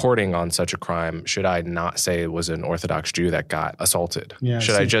reporting on such a crime, should I not say it was an Orthodox Jew that got assaulted?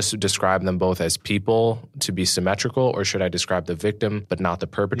 Should I just describe them both as people to be symmetrical, or should I describe the victim but not the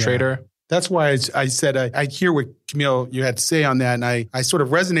perpetrator? Yeah. That's why I said I hear what, Camille, you had to say on that, and I sort of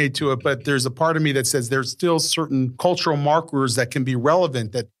resonate to it, but there's a part of me that says there's still certain cultural markers that can be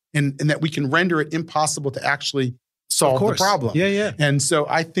relevant and that we can render it impossible to actually solve the problem. Yeah. And so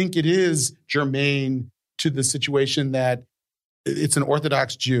I think it is germane to the situation that it's an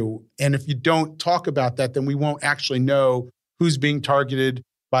Orthodox Jew. And if you don't talk about that, then we won't actually know who's being targeted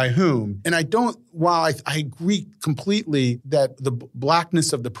by whom. And while I agree completely that the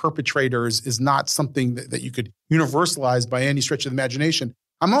blackness of the perpetrators is not something that you could universalize by any stretch of the imagination,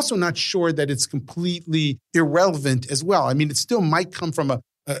 I'm also not sure that it's completely irrelevant as well. I mean, it still might come from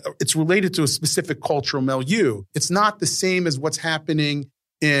it's related to a specific cultural milieu. It's not the same as what's happening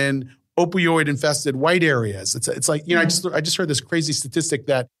in opioid-infested white areas. It's like, I just heard this crazy statistic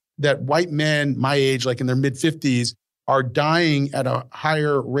that white men my age, like in their mid-50s, are dying at a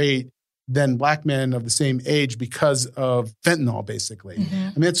higher rate than black men of the same age because of fentanyl, basically.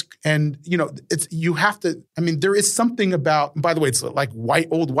 I mean, there is something about, by the way, it's like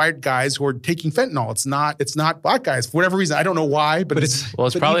old white guys who are taking fentanyl. It's not black guys for whatever reason. I don't know why, but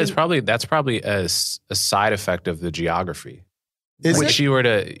that's probably a side effect of the geography. If you were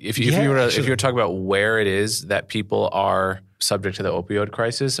to talk about where it is that people are subject to the opioid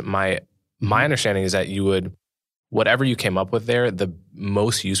crisis, my understanding is that you would, whatever you came up with there, the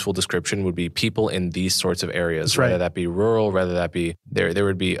most useful description would be people in these sorts of areas, whether that be rural, whether that be there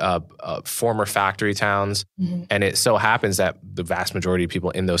would be former factory towns. And it so happens that the vast majority of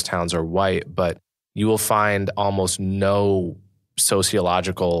people in those towns are white, but you will find almost no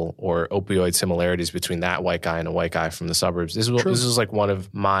sociological or opioid similarities between that white guy and a white guy from the suburbs. This is like one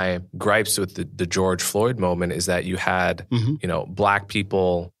of my gripes with the George Floyd moment is that you had, black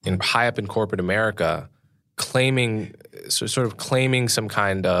people high up in corporate America claiming some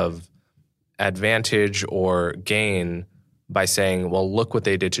kind of advantage or gain by saying, well, look what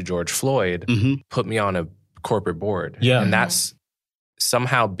they did to George Floyd, put me on a corporate board. Yeah. And that's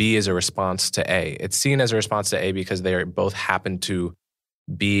somehow B is a response to A. It's seen as a response to A because they both happen to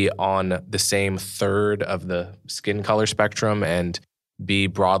be on the same third of the skin color spectrum and be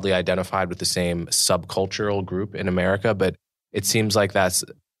broadly identified with the same subcultural group in America. But it seems like that's,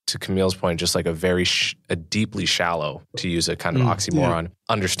 to Camille's point, just like a deeply shallow, to use a kind of oxymoron,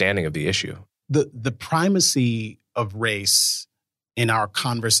 understanding of the issue. The primacy of race in our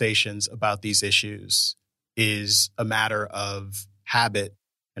conversations about these issues is a matter of habit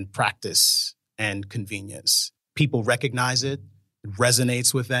and practice and convenience. People recognize it. It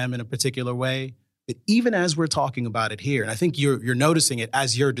resonates with them in a particular way. But even as we're talking about it here, and I think you're noticing it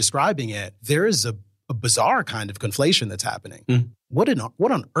as you're describing it, there is a bizarre kind of conflation that's happening. What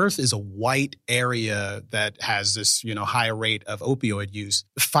on earth is a white area that has this, higher rate of opioid use?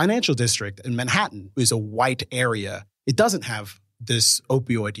 The financial district in Manhattan is a white area. It doesn't have this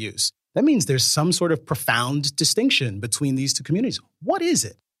opioid use. That means there's some sort of profound distinction between these two communities. What is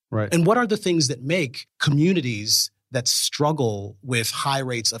it? Right. And what are the things that make communities that struggle with high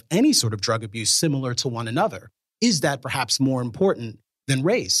rates of any sort of drug abuse similar to one another? Is that perhaps more important than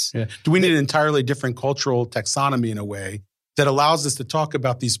race? Yeah. Do we need an entirely different cultural taxonomy in a way that allows us to talk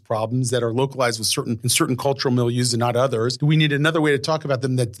about these problems that are localized with certain cultural milieux and not others? Do we need another way to talk about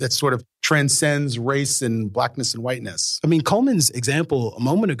them that sort of transcends race and blackness and whiteness? I mean, Coleman's example a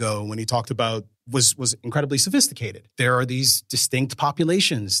moment ago when he talked about was incredibly sophisticated. There are these distinct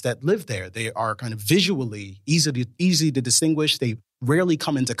populations that live there. They are kind of visually easy to distinguish. They rarely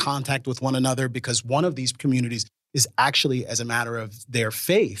come into contact with one another because one of these communities is actually, as a matter of their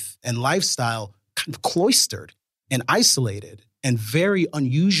faith and lifestyle, kind of cloistered and isolated and very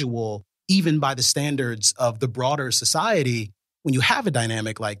unusual, even by the standards of the broader society. When you have a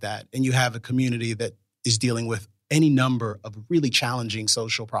dynamic like that and you have a community that is dealing with any number of really challenging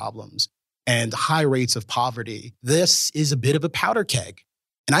social problems and high rates of poverty, this is a bit of a powder keg.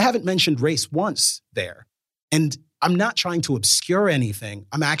 And I haven't mentioned race once there. And I'm not trying to obscure anything.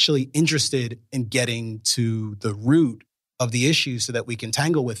 I'm actually interested in getting to the root of the issue so that we can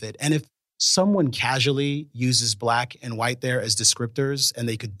tangle with it. And if someone casually uses black and white there as descriptors, and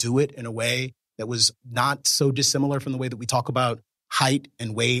they could do it in a way that was not so dissimilar from the way that we talk about height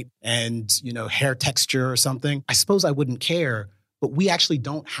and weight and, hair texture or something, I suppose I wouldn't care. But we actually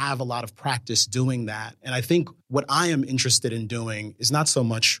don't have a lot of practice doing that. And I think what I am interested in doing is not so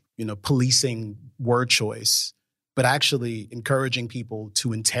much, policing word choice, but actually encouraging people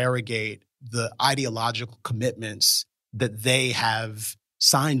to interrogate the ideological commitments that they have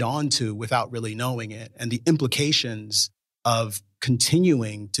signed on to without really knowing it, and the implications of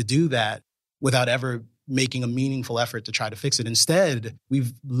continuing to do that without ever making a meaningful effort to try to fix it. Instead,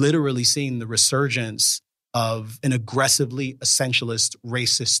 we've literally seen the resurgence of an aggressively essentialist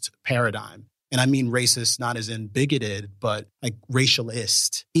racist paradigm. And I mean racist not as in bigoted, but like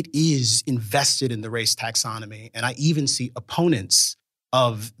racialist. It is invested in the race taxonomy. And I even see opponents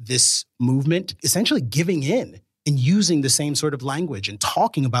of this movement essentially giving in and using the same sort of language and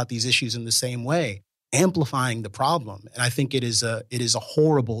talking about these issues in the same way, amplifying the problem. And I think it is a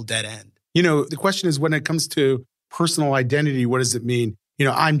horrible dead end. The question is, when it comes to personal identity, what does it mean?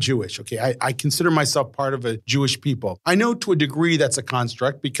 I'm Jewish. Okay. I consider myself part of a Jewish people. I know to a degree that's a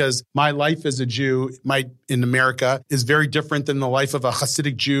construct because my life as a Jew in America is very different than the life of a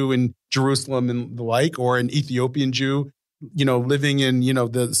Hasidic Jew in Jerusalem and the like, or an Ethiopian Jew, living in,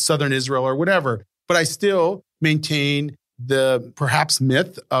 the southern Israel or whatever. But I still maintain the perhaps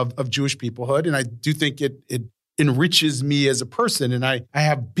myth of Jewish peoplehood. And I do think it enriches me as a person. And I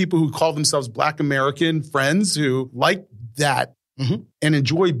have people who call themselves Black American friends who like that. Mm-hmm. And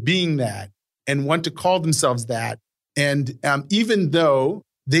enjoy being that and want to call themselves that. And even though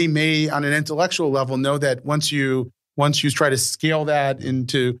they may, on an intellectual level, know that once you try to scale that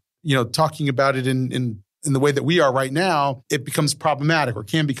into, talking about it in the way that we are right now, it becomes problematic or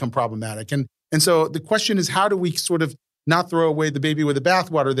can become problematic. And so the question is, how do we sort of not throw away the baby with the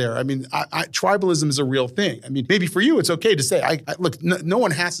bathwater there? I mean, tribalism is a real thing. I mean, maybe for you, it's okay to say, look, no one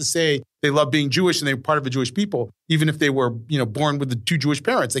has to say they love being Jewish and they're part of a Jewish people, even if they were, born with the two Jewish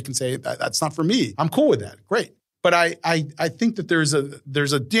parents. They can say, that's not for me. I'm cool with that. Great. But I think that there's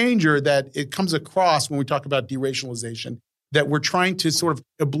a danger that it comes across when we talk about deracialization, that we're trying to sort of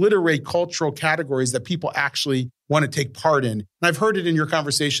obliterate cultural categories that people actually want to take part in. And I've heard it in your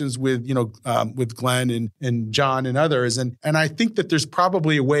conversations with Glenn and John and others. And I think that there's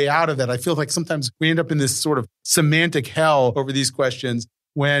probably a way out of that. I feel like sometimes we end up in this sort of semantic hell over these questions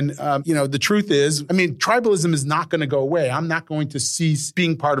when, the truth is, tribalism is not going to go away. I'm not going to cease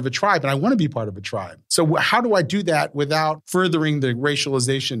being part of a tribe, and I want to be part of a tribe. So how do I do that without furthering the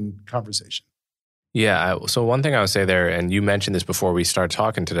racialization conversation? Yeah. So one thing I would say there, and you mentioned this before we started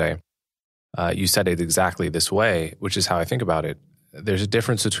talking today, you said it exactly this way, which is how I think about it. There's a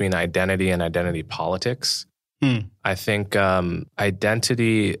difference between identity and identity politics. I think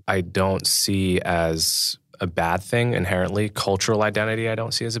identity I don't see as a bad thing inherently. Cultural identity I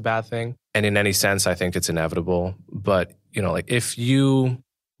don't see as a bad thing. And in any sense, I think it's inevitable. But, like if you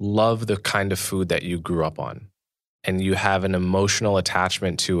love the kind of food that you grew up on and you have an emotional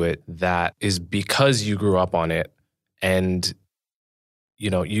attachment to it that is because you grew up on it, and,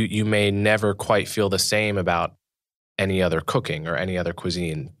 you may never quite feel the same about any other cooking or any other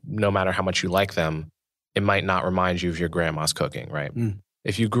cuisine, no matter how much you like them, it might not remind you of your grandma's cooking, right?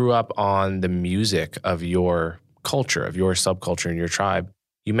 If you grew up on the music of your culture, of your subculture and your tribe,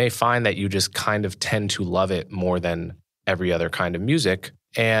 you may find that you just kind of tend to love it more than every other kind of music.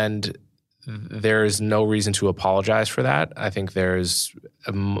 And there's no reason to apologize for that. I think there's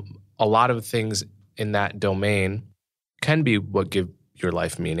a lot of things in that domain can be what give your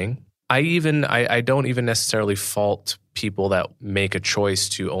life meaning. I don't even necessarily fault people that make a choice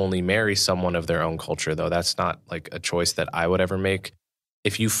to only marry someone of their own culture, though. That's not like a choice that I would ever make.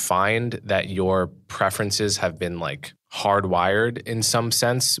 If you find that your preferences have been like hardwired in some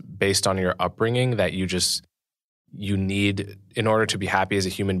sense based on your upbringing, that you need, in order to be happy as a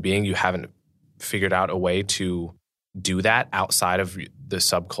human being, you haven't figured out a way to do that outside of the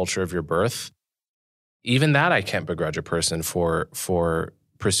subculture of your birth, even that I can't begrudge a person for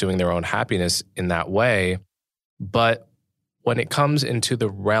pursuing their own happiness in that way. But when it comes into the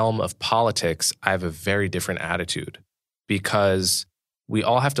realm of politics, I have a very different attitude, because we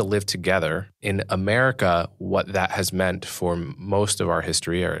all have to live together. In America, what that has meant for most of our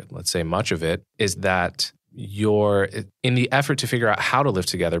history, or let's say much of it, is that in the effort to figure out how to live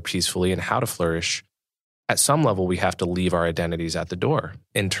together peacefully and how to flourish, at some level, we have to leave our identities at the door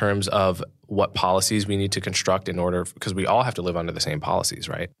in terms of what policies we need to construct in order, because we all have to live under the same policies,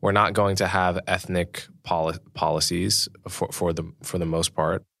 right? We're not going to have ethnic policies for the most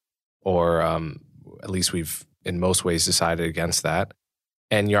part, or at least we've in most ways decided against that.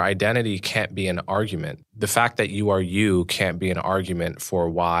 And your identity can't be an argument. The fact that you are you can't be an argument for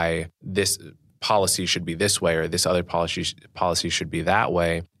why this policy should be this way or this other policy should be that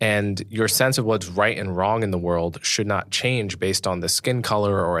way. And your sense of what's right and wrong in the world should not change based on the skin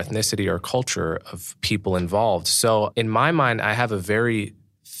color or ethnicity or culture of people involved. So in my mind, I have a very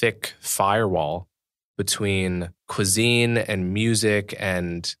thick firewall between cuisine and music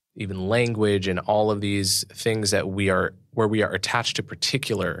and even language and all of these things where we are attached to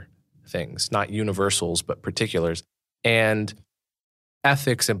particular things, not universals, but particulars. And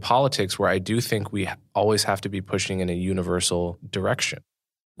ethics and politics, where I do think we always have to be pushing in a universal direction.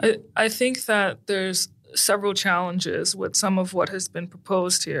 I think that there's several challenges with some of what has been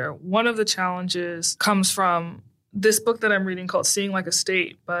proposed here. One of the challenges comes from this book that I'm reading called Seeing Like a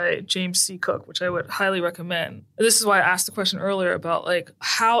State by James C. Cook, which I would highly recommend. This is why I asked the question earlier about like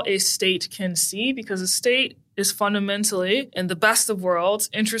how a state can see, because a state is fundamentally, in the best of worlds,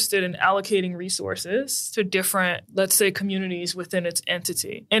 interested in allocating resources to different, let's say, communities within its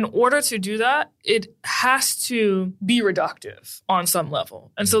entity. In order to do that, it has to be reductive on some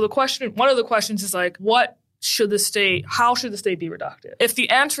level. And so one of the questions is like, how should the state be reductive? If the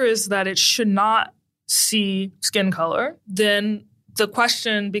answer is that it should not see skin color, then the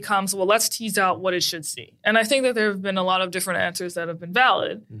question becomes, well, let's tease out what it should see. And I think that there have been a lot of different answers that have been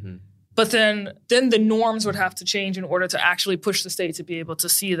valid. Mm-hmm. But then the norms would have to change in order to actually push the state to be able to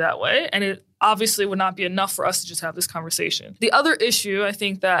see that way. And it obviously would not be enough for us to just have this conversation. The other issue I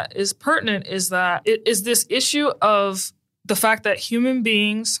think that is pertinent is that it is this issue of the fact that human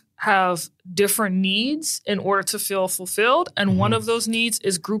beings have different needs in order to feel fulfilled. And one of those needs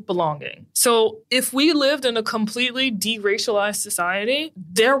is group belonging. So if we lived in a completely deracialized society,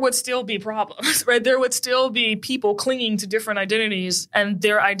 there would still be problems, right? There would still be people clinging to different identities and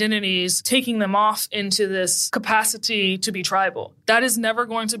their identities taking them off into this capacity to be tribal. That is never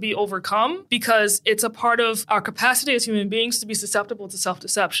going to be overcome because it's a part of our capacity as human beings to be susceptible to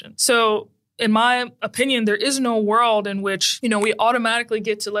self-deception. So in my opinion, there is no world in which, we automatically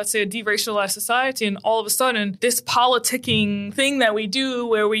get to, let's say, a deracialized society and all of a sudden this politicking thing that we do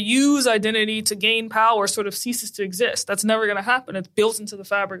where we use identity to gain power sort of ceases to exist. That's never going to happen. It's built into the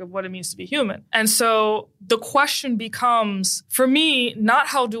fabric of what it means to be human. And so the question becomes, for me, not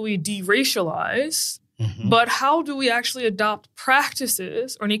how do we deracialize, but how do we actually adopt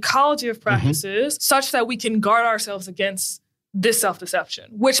practices or an ecology of practices such that we can guard ourselves against this self-deception,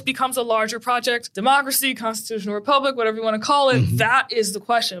 which becomes a larger project, democracy, constitutional republic, whatever you want to call it. That is the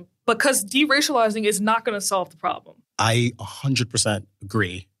question, because deracializing is not going to solve the problem. I 100%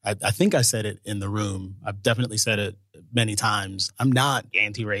 agree. I think I said it in the room. I've definitely said it many times. I'm not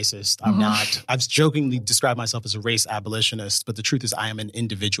anti-racist. I'm not. I've jokingly described myself as a race abolitionist, but the truth is I am an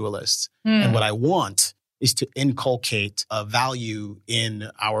individualist. And what I want is to inculcate a value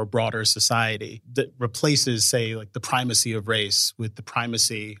in our broader society that replaces, say, like the primacy of race with the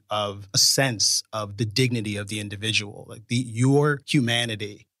primacy of a sense of the dignity of the individual. Like your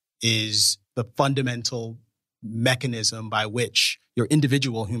humanity is the fundamental mechanism by which your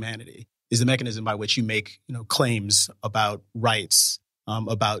individual humanity is the mechanism by which you make, claims about rights,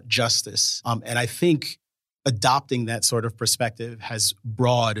 about justice. And I think adopting that sort of perspective has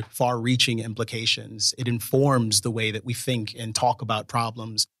broad, far-reaching implications. It informs the way that we think and talk about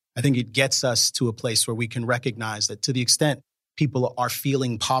problems. I think it gets us to a place where we can recognize that to the extent people are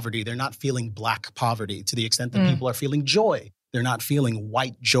feeling poverty, they're not feeling Black poverty. To the extent that people are feeling joy, they're not feeling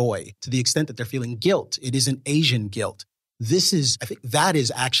white joy. To the extent that they're feeling guilt, it isn't Asian guilt. I think that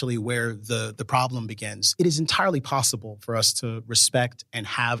is actually where the problem begins. It is entirely possible for us to respect and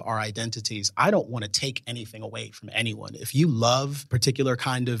have our identities. I don't want to take anything away from anyone. If you love a particular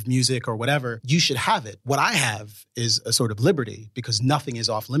kind of music or whatever, you should have it. What I have is a sort of liberty because nothing is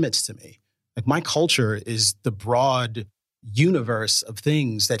off limits to me. Like my culture is the broad universe of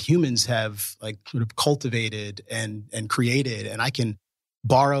things that humans have like sort of cultivated and created, and I can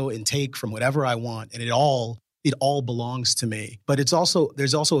borrow and take from whatever I want, and it all belongs to me. But there's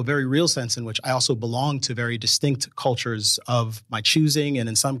also a very real sense in which I also belong to very distinct cultures of my choosing, and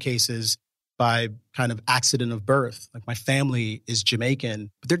in some cases by kind of accident of birth. Like my family is Jamaican,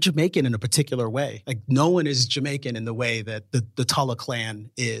 but they're Jamaican in a particular way. Like no one is Jamaican in the way that the Tulla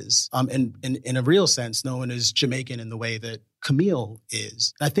clan is. And in a real sense, no one is Jamaican in the way that Camille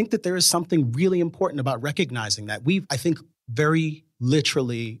is. And I think that there is something really important about recognizing that. I think, very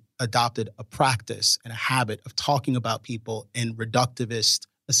literally adopted a practice and a habit of talking about people in reductivist,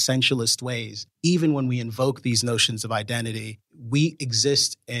 essentialist ways. Even when we invoke these notions of identity, we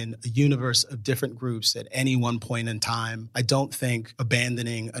exist in a universe of different groups at any one point in time. I don't think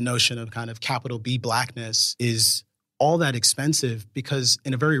abandoning a notion of kind of capital B Blackness is all that expensive because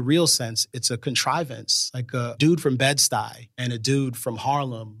in a very real sense, it's a contrivance. Like a dude from Bed-Stuy and a dude from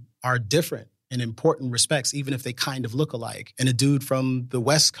Harlem are different in important respects, even if they kind of look alike. And a dude from the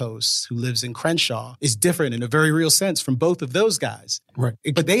West Coast who lives in Crenshaw is different in a very real sense from both of those guys. Right.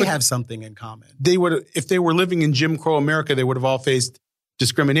 But they have something in common. They would, if they were living in Jim Crow America, they would have all faced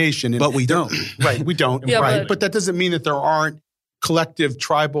discrimination. But we don't. Right, we don't. Yeah, right. But that doesn't mean that there aren't collective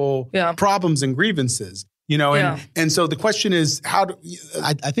tribal problems and grievances. And so the question is, how do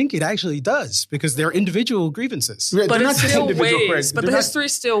I think it actually does because they're individual grievances. But they're it not still individual weighs. But the history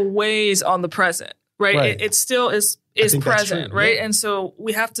still weighs on the present, right? Right. It still is present, right? Yeah. And so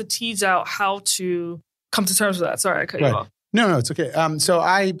we have to tease out how to come to terms with that. Sorry, I cut you off. No, it's okay. So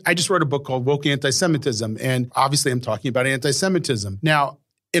I just wrote a book called Woke Anti-Semitism, and obviously I'm talking about anti-Semitism. Now,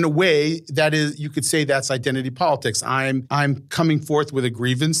 in a way, that is, you could say that's identity politics. I'm coming forth with a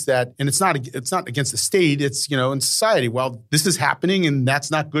grievance that, and it's not against the state. It's in society. Well, this is happening, and that's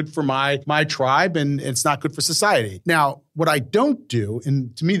not good for my tribe, and it's not good for society. Now, what I don't do,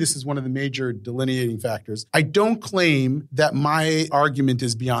 and to me this is one of the major delineating factors, I don't claim that my argument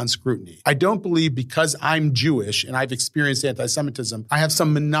is beyond scrutiny. I don't believe because I'm Jewish and I've experienced anti-Semitism, I have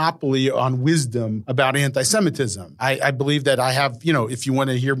some monopoly on wisdom about anti-Semitism. I believe that I have, if you want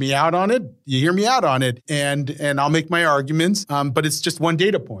to hear me out on it, you hear me out on it, and I'll make my arguments, but it's just one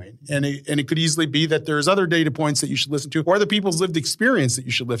data point. And it could easily be that there's other data points that you should listen to, or other people's lived experience that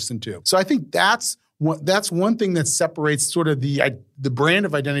you should listen to. So I think that's one thing that separates sort of the brand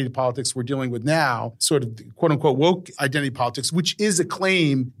of identity politics we're dealing with now, sort of quote unquote woke identity politics, which is a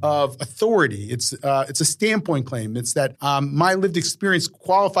claim of authority. It's a standpoint claim. It's that my lived experience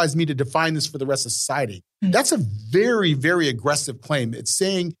qualifies me to define this for the rest of society. Mm-hmm. That's a very, very aggressive claim. It's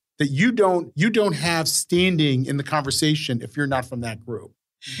saying that you don't have standing in the conversation if you're not from that group.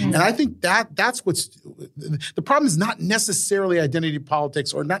 Mm-hmm. And I think that's what's the problem is not necessarily identity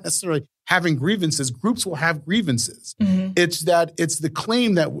politics or not necessarily having grievances. Groups will have grievances. Mm-hmm. It's the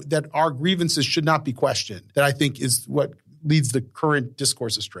claim that our grievances should not be questioned that I think is what leads the current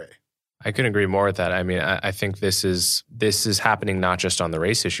discourse astray. I couldn't agree more with that. I mean, I think this is happening not just on the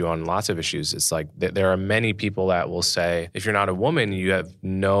race issue, on lots of issues. It's like there are many people that will say, if you're not a woman, you have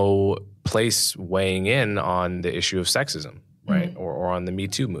no place weighing in on the issue of sexism. Right. Mm-hmm. Or on the Me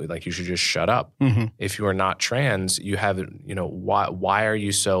Too movement, like you should just shut up. Mm-hmm. If you are not trans, you have, why are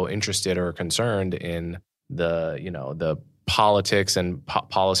you so interested or concerned in the politics and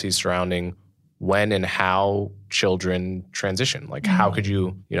policies surrounding when and how children transition. Like, how could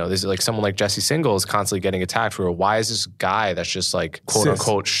you this is like someone like Jesse Singal is constantly getting attacked for, why is this guy that's just like quote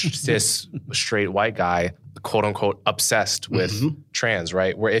unquote cis straight white guy, quote unquote obsessed with trans,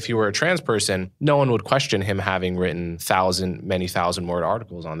 right? Where if he were a trans person, no one would question him having written many thousand word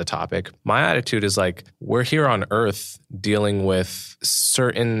articles on the topic. My attitude is like, we're here on Earth dealing with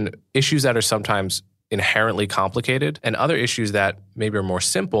certain issues that are sometimes inherently complicated and other issues that maybe are more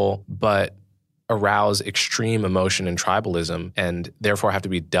simple, but arouse extreme emotion and tribalism, and therefore have to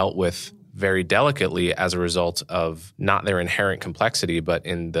be dealt with very delicately as a result of not their inherent complexity, but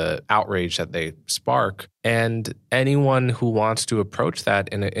in the outrage that they spark. And anyone who wants to approach that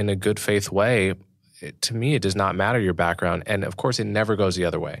in a good faith way, to me, it does not matter your background. And of course, it never goes the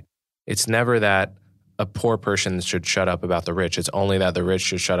other way. It's never that a poor person should shut up about the rich. It's only that the rich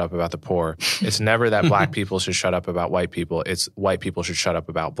should shut up about the poor. It's never that black people should shut up about white people. It's white people should shut up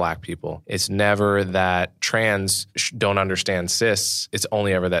about black people. It's never that trans don't understand cis. It's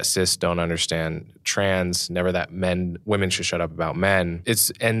only ever that cis don't understand trans. Never that women should shut up about men.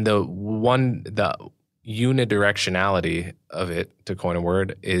 The unidirectionality of it, to coin a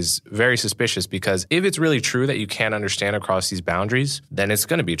word, is very suspicious, because if it's really true that you can't understand across these boundaries, then it's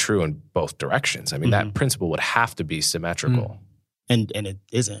going to be true in both directions. I mean, that principle would have to be symmetrical. And it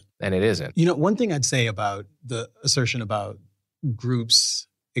isn't. And it isn't. One thing I'd say about the assertion about groups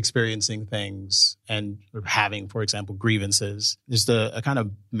experiencing things and having, for example, grievances, is a kind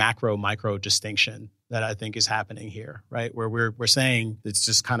of macro-micro distinction that I think is happening here, right? Where we're saying it's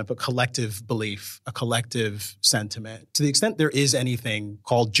just kind of a collective belief, a collective sentiment. To the extent there is anything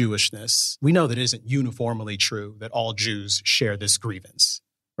called Jewishness, we know that it isn't uniformly true that all Jews share this grievance,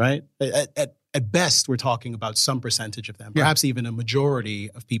 right? At best, we're talking about some percentage of them, perhaps even a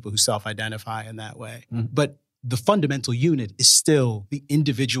majority of people who self-identify in that way. But the fundamental unit is still the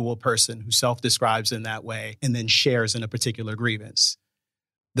individual person who self-describes in that way and then shares in a particular grievance.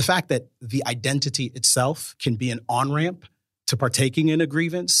 The fact that the identity itself can be an on-ramp to partaking in a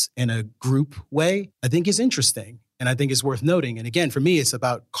grievance in a group way, I think is interesting. And I think is worth noting. And again, for me, it's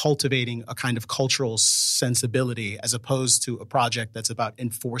about cultivating a kind of cultural sensibility as opposed to a project that's about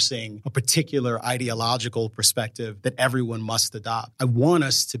enforcing a particular ideological perspective that everyone must adopt. I want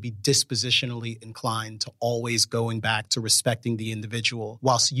us to be dispositionally inclined to always going back to respecting the individual,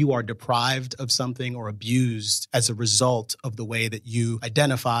 whilst you are deprived of something or abused as a result of the way that you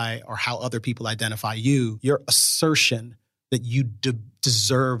identify or how other people identify you. Your assertion that you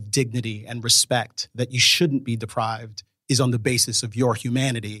deserve dignity and respect, that you shouldn't be deprived, is on the basis of your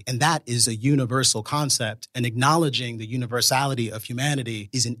humanity. And that is a universal concept. And acknowledging the universality of humanity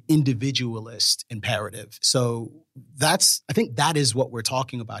is an individualist imperative. So I think that is what we're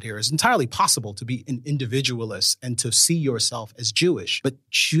talking about here. It's entirely possible to be an individualist and to see yourself as Jewish. But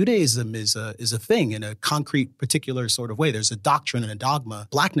Judaism is a thing in a concrete, particular sort of way. There's a doctrine and a dogma.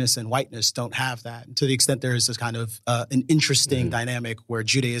 Blackness and whiteness don't have that. And to the extent there is this kind of an interesting dynamic where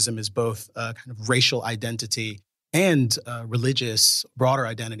Judaism is both a kind of racial identity and religious, broader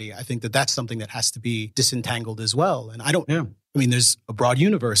identity, I think that that's something that has to be disentangled as well. And I mean, there's a broad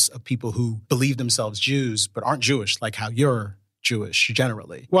universe of people who believe themselves Jews but aren't Jewish, like how you're Jewish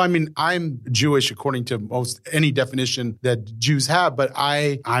generally. Well, I mean, I'm Jewish according to most any definition that Jews have, but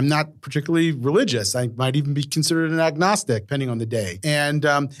I'm not particularly religious. I might even be considered an agnostic, depending on the day. And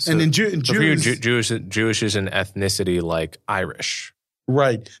Jews, Jewish is an ethnicity like Irish,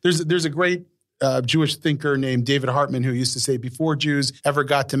 right? There's a great Jewish thinker named David Hartman who used to say, before Jews ever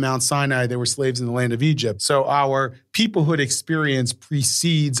got to Mount Sinai, they were slaves in the land of Egypt. So our peoplehood experience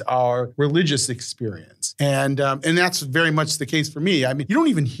precedes our religious experience. And that's very much the case for me. I mean, you don't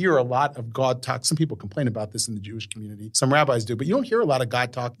even hear a lot of God talk. Some people complain about this in the Jewish community. Some rabbis do, but you don't hear a lot of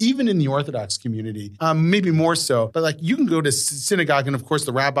God talk, even in the Orthodox community, maybe more so. But like you can go to synagogue and of course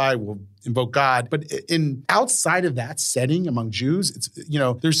the rabbi will invoke God. But outside of that setting among Jews, it's,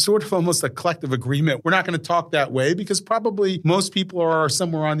 there's sort of almost a collective agreement. We're not going to talk that way because probably most people are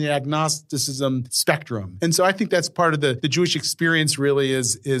somewhere on the agnosticism spectrum. And so I think that's part of the Jewish experience really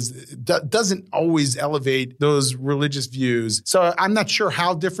doesn't always elevate those religious views. So I'm not sure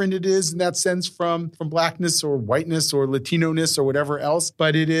how different it is in that sense from blackness or whiteness or Latino-ness or whatever else.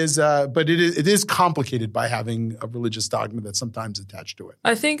 But it is complicated by having a religious dogma that's sometimes attached to it.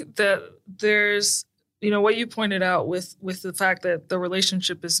 I think that there's, what you pointed out with the fact that the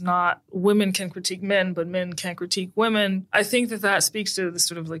relationship is not women can critique men, but men can't critique women. I think that speaks to the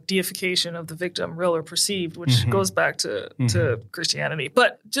sort of like deification of the victim, real or perceived, which goes back to Christianity.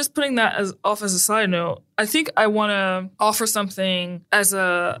 But just putting that as a side note, I think I want to offer something as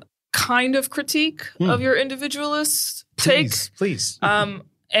a kind of critique of your individualist take. Please.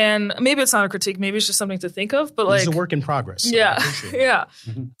 And maybe it's not a critique, maybe it's just something to think of, but like... It's a work in progress. So yeah, yeah.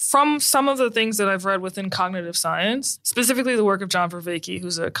 Mm-hmm. From some of the things that I've read within cognitive science, specifically the work of John Vervaeke,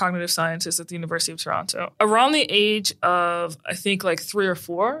 who's a cognitive scientist at the University of Toronto, around the age of, I think, like 3 or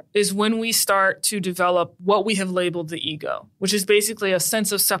 4 is when we start to develop what we have labeled the ego, which is basically a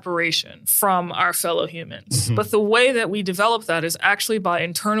sense of separation from our fellow humans. Mm-hmm. But the way that we develop that is actually by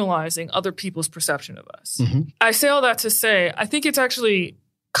internalizing other people's perception of us. Mm-hmm. I say all that to say, I think it's actually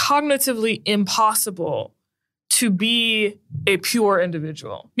cognitively impossible to be a pure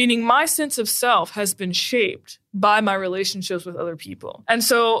individual, meaning my sense of self has been shaped by my relationships with other people. And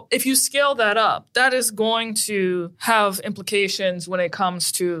so if you scale that up, that is going to have implications when it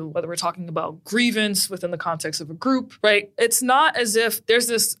comes to whether we're talking about grievance within the context of a group, right? It's not as if there's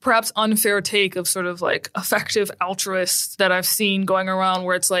this perhaps unfair take of sort of like effective altruists that I've seen going around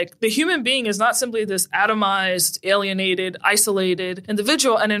where it's like the human being is not simply this atomized, alienated, isolated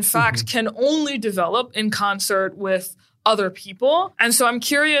individual, and in fact can only develop in concert with other people. And so I'm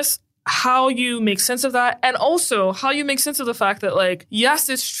curious how you make sense of that, and also how you make sense of the fact that, like, yes,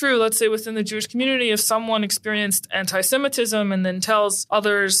 it's true, let's say within the Jewish community, if someone experienced anti-Semitism and then tells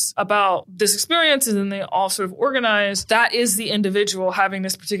others about this experience and then they all sort of organize, that is the individual having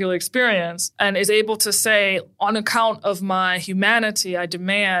this particular experience and is able to say, on account of my humanity, I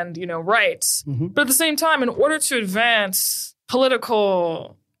demand, rights. Mm-hmm. But at the same time, in order to advance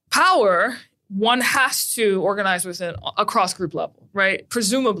political power, one has to organize within a cross-group level, right?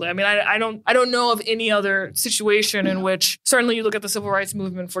 Presumably. I mean, I don't know of any other situation in which, certainly you look at the civil rights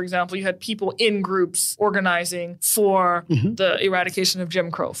movement, for example, you had people in groups organizing for the eradication of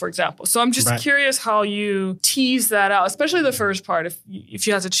Jim Crow, for example. So I'm just curious how you tease that out, especially the first part, if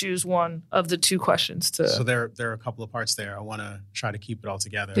you had to choose one of the two questions to... So there are a couple of parts there. I want to try to keep it all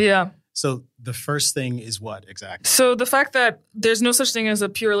together. Yeah. So the first thing is what exactly? So the fact that there's no such thing as a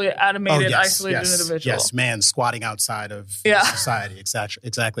purely animated, isolated individual. Yes, man squatting outside of society.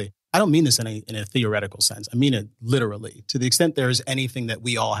 Exactly. I don't mean this in a theoretical sense. I mean it literally. To the extent there is anything that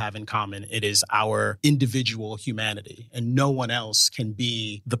we all have in common, it is our individual humanity. And no one else can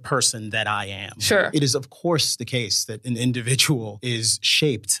be the person that I am. Sure. It is, of course, the case that an individual is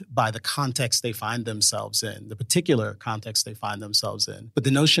shaped by the context they find themselves in, the particular context they find themselves in. But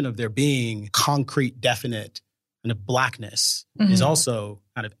the notion of there being concrete, definite, and of blackness is also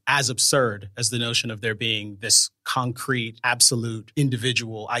kind of as absurd as the notion of there being this concrete, absolute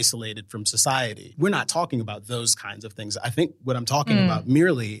individual isolated from society. We're not talking about those kinds of things. I think what I'm talking about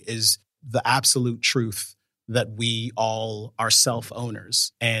merely is the absolute truth that we all are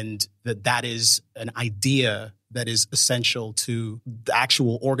self-owners and that is an idea that is essential to the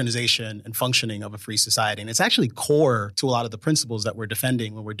actual organization and functioning of a free society. And it's actually core to a lot of the principles that we're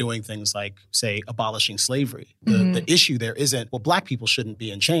defending when we're doing things like, say, abolishing slavery. The issue there isn't, well, Black people shouldn't be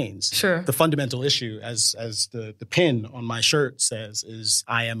in chains. Sure. The fundamental issue, as the pin on my shirt says, is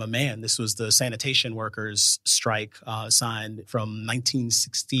I am a man. This was the sanitation workers' strike signed from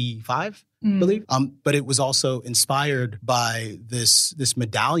 1965. I believe. But it was also inspired by this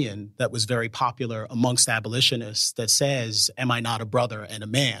medallion that was very popular amongst abolitionists that says, am I not a brother and a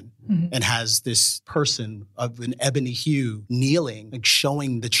man? And has this person of an ebony hue kneeling, like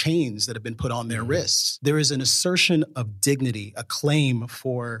showing the chains that have been put on their wrists. There is an assertion of dignity, a claim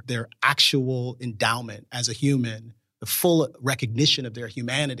for their actual endowment as a human, the full recognition of their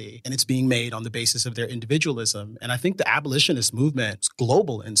humanity, and it's being made on the basis of their individualism. And I think the abolitionist movement is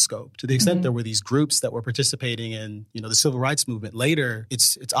global in scope. To the extent there were these groups that were participating in, the civil rights movement later,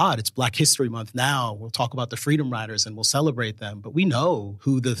 it's odd. It's Black History Month now. We'll talk about the Freedom Riders and we'll celebrate them. But we know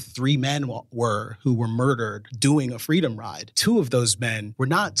who the 3 men were who were murdered doing a freedom ride. 2 of those men were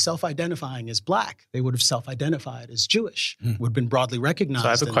not self-identifying as Black. They would have self-identified as Jewish, would have been broadly recognized. So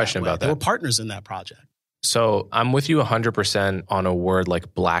I have a question about that. They were partners in that project. So I'm with you 100% on a word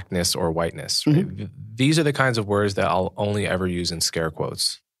like blackness or whiteness. Right? These are the kinds of words that I'll only ever use in scare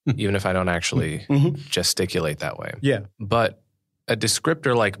quotes, even if I don't actually gesticulate that way. Yeah. But a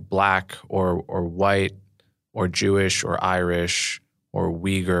descriptor like Black or white or Jewish or Irish or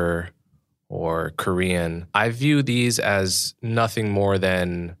Uyghur or Korean, I view these as nothing more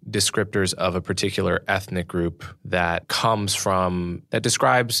than descriptors of a particular ethnic group that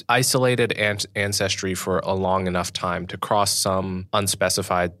describes isolated ancestry for a long enough time to cross some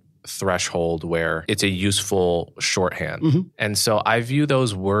unspecified threshold where it's a useful shorthand. And so I view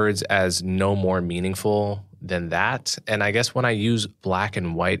those words as no more meaningful than that. And I guess when I use Black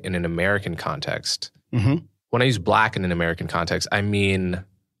and white in an American context, when I use Black in an American context,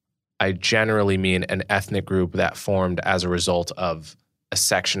 I generally mean an ethnic group that formed as a result of a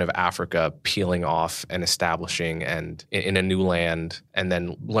section of Africa peeling off and establishing and in a new land, and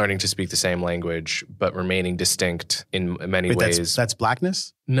then learning to speak the same language but remaining distinct in many ways. That's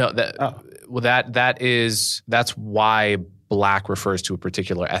blackness? No, that's why Black refers to a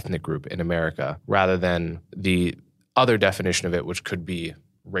particular ethnic group in America rather than the other definition of it, which could be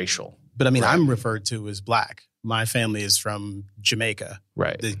racial. But I mean, I'm referred to as Black. My family is from Jamaica.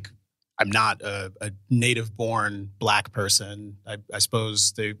 Right. I'm not a native-born Black person. I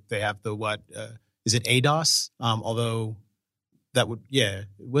suppose they have the is it ADOS? Although that would,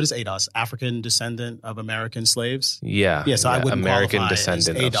 what is ADOS? African descendant of American slaves? Yeah. So I wouldn't American qualify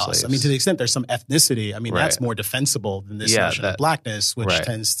descendant as ADOS. of slaves. I mean, to the extent there's some ethnicity, I mean, that's more defensible than this notion of Blackness, which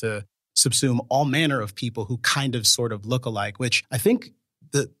tends to subsume all manner of people who kind of sort of look alike, which I think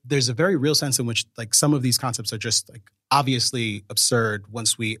there's a very real sense in which like some of these concepts are just like obviously absurd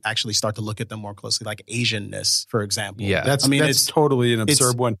once we actually start to look at them more closely, like Asianness, for example. Yeah, that's totally an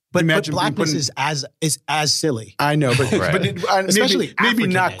absurd one. But Blackness is as silly. I know, but especially maybe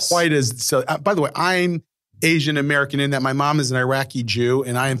not quite as silly. By the way, I'm Asian American in that my mom is an Iraqi Jew,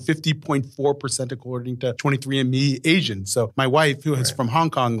 and I am 50.4% according to 23andMe Asian. So my wife, who is from Hong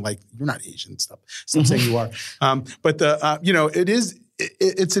Kong, like, you're not Asian. Stop saying you are. But it is.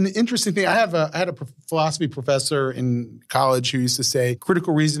 It's an interesting thing. I had a philosophy professor in college who used to say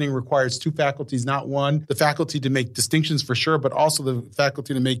critical reasoning requires two faculties, not one. The faculty to make distinctions for sure, but also the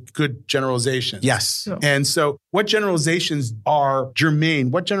faculty to make good generalizations. Yes. And so what generalizations are germane?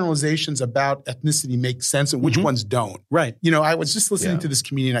 What generalizations about ethnicity make sense and which ones don't? Right. I was just listening to this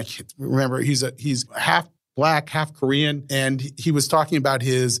comedian. I can't remember. He's half Black, half Korean, and he was talking about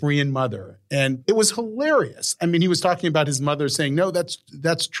his Korean mother. And it was hilarious. I mean, he was talking about his mother saying, no, that's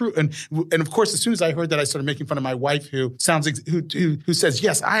true. And of course, as soon as I heard that, I started making fun of my wife who who says,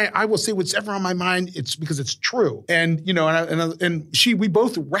 yes, I will say what's ever on my mind. It's because it's true. And, we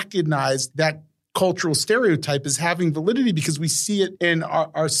both recognized that cultural stereotype is having validity because we see it in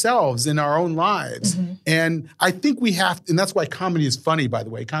ourselves, in our own lives. Mm-hmm. And I think we have, and that's why comedy is funny, by the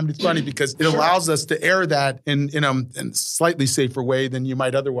way. Comedy is funny because it allows us to air that in a slightly safer way than you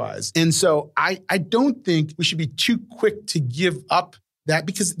might otherwise. And so I don't think we should be too quick to give up that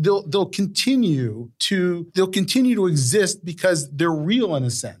because they'll continue to exist because they're real in a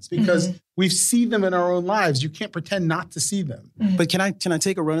sense, because we see them in our own lives. You can't pretend not to see them. Mm-hmm. But can I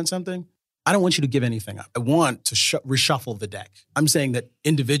take a run at something? I don't want you to give anything up. I want to reshuffle the deck. I'm saying that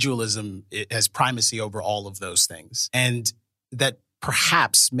individualism has primacy over all of those things, and that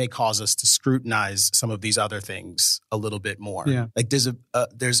perhaps may cause us to scrutinize some of these other things a little bit more. Yeah. Like there's a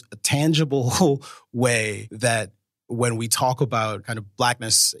tangible way that when we talk about kind of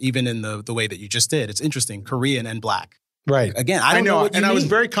Blackness, even in the way that you just did, it's interesting, Korean and Black. Right. Again, I don't know what you mean. I was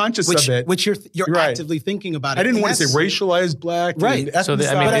very conscious of it. Which you're actively thinking about it. I didn't want to say racialized Black. Right.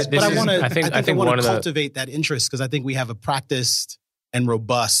 I want to cultivate that interest because I think we have a practiced and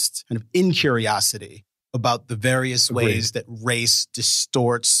robust kind of incuriosity about the various ways that race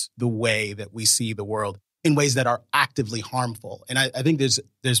distorts the way that we see the world in ways that are actively harmful. And I think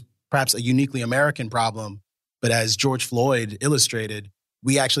there's perhaps a uniquely American problem, but as George Floyd illustrated,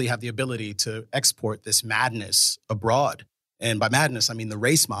 we actually have the ability to export this madness abroad. And by madness, I mean the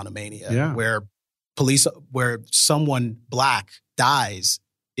race monomania, where someone Black dies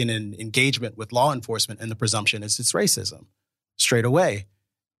in an engagement with law enforcement and the presumption is it's racism straight away.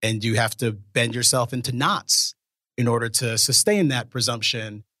 And you have to bend yourself into knots in order to sustain that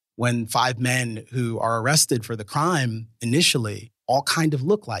presumption when 5 men who are arrested for the crime initially all kind of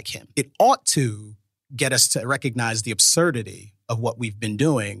look like him. It ought to get us to recognize the absurdity of what we've been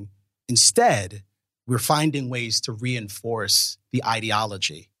doing. Instead, we're finding ways to reinforce the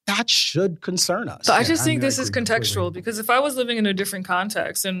ideology. That should concern us. So I just think this is contextual because if I was living in a different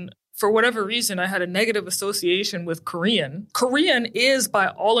context and for whatever reason I had a negative association with Korean is by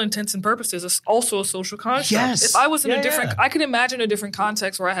all intents and purposes also a social construct. Yes. If I was in I could imagine a different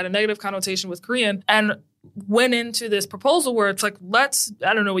context where I had a negative connotation with Korean and went into this proposal where it's like, let's,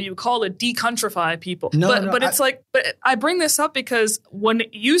 I don't know what you would call it, decountrify people. But I bring this up because when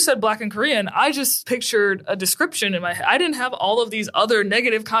you said Black and Korean, I just pictured a description in my head. I didn't have all of these other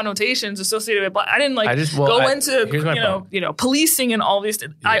negative connotations associated with Black. I didn't go into, policing and all these. Yeah.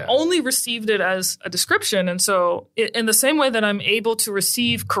 I only received it as a description. And so in the same way that I'm able to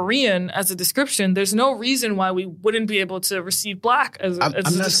receive Korean as a description, there's no reason why we wouldn't be able to receive Black as a description either.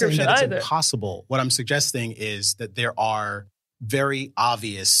 I'm not saying that it's impossible. What I'm suggesting is that there are very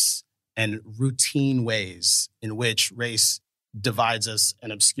obvious and routine ways in which race divides us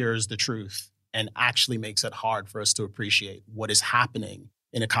and obscures the truth and actually makes it hard for us to appreciate what is happening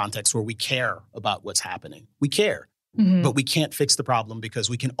in a context where we care about what's happening. We care. but we can't fix the problem because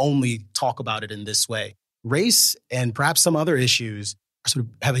we can only talk about it in this way. Race and perhaps some other issues sort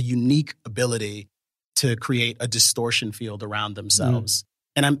of have a unique ability to create a distortion field around themselves.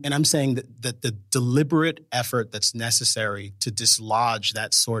 And I'm saying that the deliberate effort that's necessary to dislodge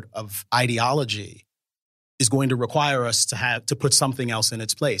that sort of ideology is going to require us to put something else in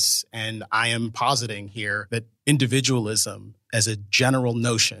its place. And I am positing here that individualism as a general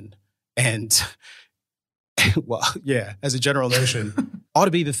notion and as a general notion ought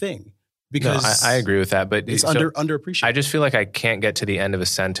to be the thing. Because I agree with that, but it's underappreciated. I just feel like I can't get to the end of a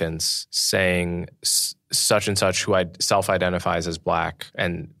sentence saying such and such who self-identifies as Black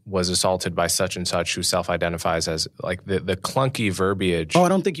and was assaulted by such and such who self-identifies as, like, the clunky verbiage. Oh, I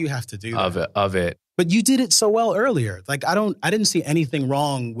don't think you have to do that. Of it. But you did it so well earlier. Like, I didn't see anything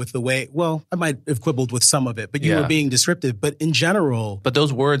wrong with the way, well, I might have quibbled with some of it, but you were being descriptive. But in general. But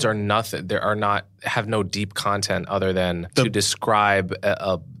those words are nothing. Have no deep content other than to describe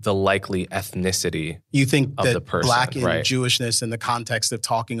the likely ethnicity you think of that the person. Black and right. Jewishness in the context of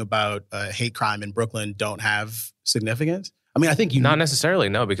talking about hate crime in Brooklyn don't have significance? I mean, I think not necessarily,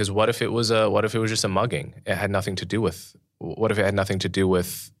 no, because what if it was just a mugging? It had nothing to do with, what if it had nothing to do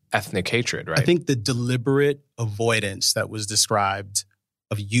with ethnic hatred, right? I think the deliberate avoidance that was described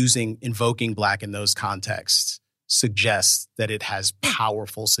of invoking Black in those contexts suggests that it has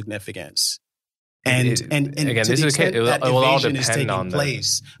powerful significance. And again, this is a case. It will all depend on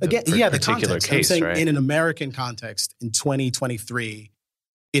place. the particular context. case, I'm saying right? In an American context, in 2023,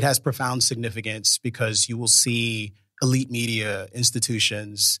 it has profound significance because you will see elite media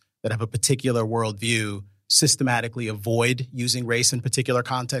institutions that have a particular worldview systematically avoid using race in particular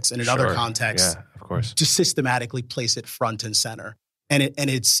contexts, and in other contexts, of course, just systematically place it front and center. And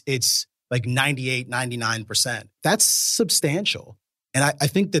it's like 98, 99%. That's substantial. And I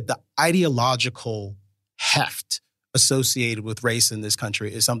think that the ideological heft associated with race in this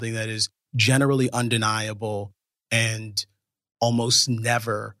country is something that is generally undeniable and almost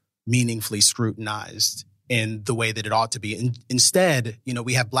never meaningfully scrutinized in the way that it ought to be. Instead,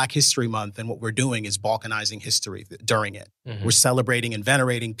 we have Black History Month, and what we're doing is balkanizing history during it. Mm-hmm. We're celebrating and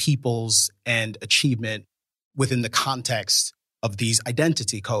venerating peoples and achievement within the context of these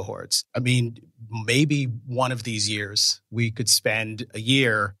identity cohorts. I mean, maybe one of these years we could spend a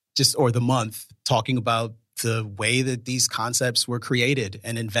year or the month talking about the way that these concepts were created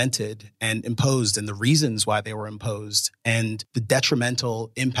and invented and imposed and the reasons why they were imposed and the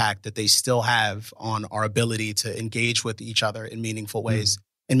detrimental impact that they still have on our ability to engage with each other in meaningful ways.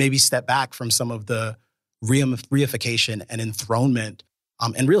 And maybe step back from some of the reification and enthronement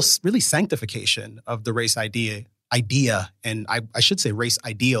and really sanctification of the race idea, and I should say race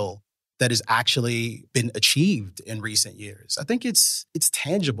ideal, that has actually been achieved in recent years. I think it's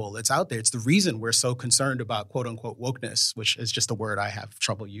tangible. It's out there. It's the reason we're so concerned about quote unquote wokeness, which is just a word I have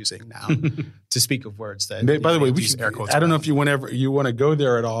trouble using now to speak of words that. By the way, air quotes. I don't know if you want to go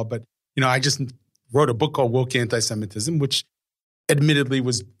there at all, but I just wrote a book called Woke Anti-Semitism, which admittedly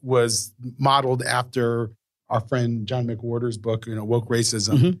was modeled after our friend John McWhorter's book, Woke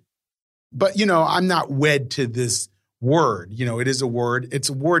Racism. Mm-hmm. But I'm not wed to this word. It is a word. It's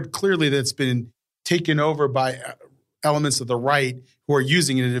a word clearly that's been taken over by elements of the right who are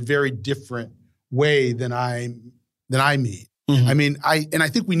using it in a very different way than I mean. Mm-hmm. I mean, I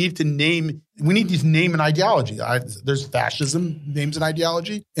think we need to name an ideology. There's fascism, names an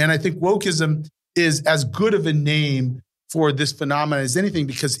ideology. And I think wokeism is as good of a name for this phenomenon as anything,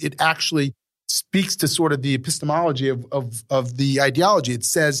 because it actually speaks to sort of the epistemology of the ideology. It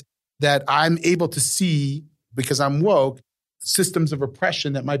says that I'm able to see, because I'm woke, systems of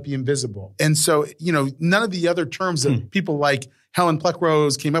oppression that might be invisible. And so, none of the other terms that people like Helen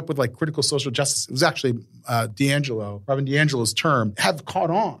Pluckrose came up with, like critical social justice, it was actually Robin DiAngelo's term, have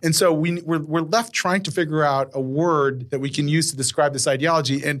caught on. And so we're left trying to figure out a word that we can use to describe this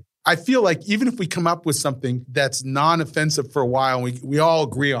ideology. And I feel like even if we come up with something that's non-offensive for a while, and we all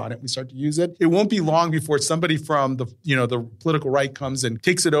agree on it, we start to use it, it won't be long before somebody from the political right comes and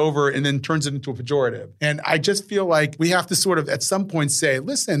takes it over and then turns it into a pejorative. And I just feel like we have to sort of at some point say,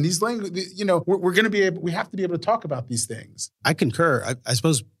 listen, these language, we have to be able to talk about these things. I concur. I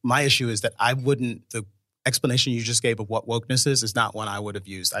suppose my issue is that the explanation you just gave of what wokeness is not one I would have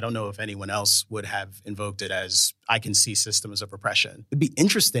used. I don't know if anyone else would have invoked it as, I can see systems of oppression. It'd be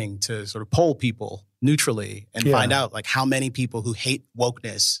interesting to sort of poll people neutrally and find out like how many people who hate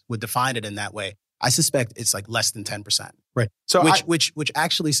wokeness would define it in that way. I suspect it's like less than 10%. Right. So which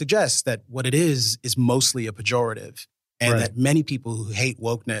actually suggests that what it is mostly a pejorative, and that many people who hate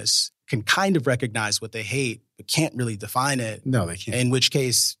wokeness can kind of recognize what they hate, but can't really define it. No, they can't. In which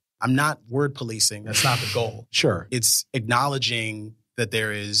case, I'm not word policing. That's not the goal. Sure. It's acknowledging that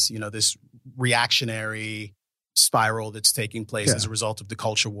there is, this reactionary spiral that's taking place as a result of the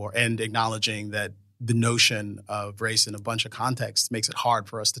culture war, and acknowledging that the notion of race in a bunch of contexts makes it hard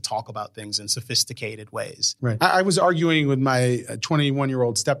for us to talk about things in sophisticated ways. Right. I was arguing with my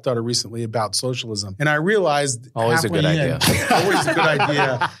 21-year-old stepdaughter recently about socialism, and I realized always a good idea. Always a good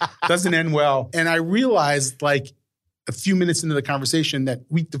idea. Doesn't end well. And I realized, like, a few minutes into the conversation that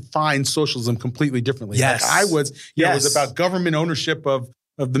we define socialism completely differently. Yes. Like I was, it was about government ownership of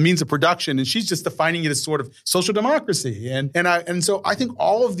the means of production, and she's just defining it as sort of social democracy. And so I think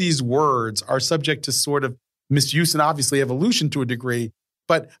all of these words are subject to sort of misuse and obviously evolution to a degree.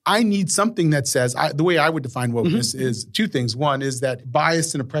 But I need something that says, the way I would define wokeness is two things. One is that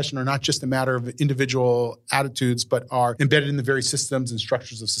bias and oppression are not just a matter of individual attitudes, but are embedded in the very systems and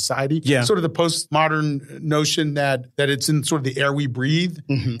structures of society. Yeah. Sort of the postmodern notion that it's in sort of the air we breathe.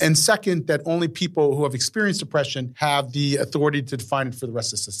 And second, that only people who have experienced oppression have the authority to define it for the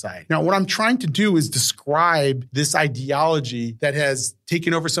rest of society. Now, what I'm trying to do is describe this ideology that has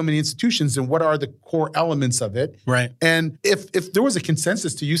taken over so many institutions and what are the core elements of it. Right. And if there was a consensus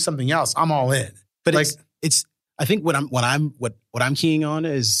to use something else, I'm all in. But it's I think what I'm keying on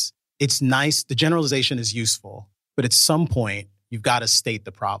is, it's nice. The generalization is useful, but at some point you've got to state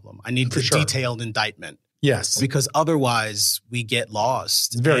the problem. I need the detailed indictment. Yes. Because otherwise we get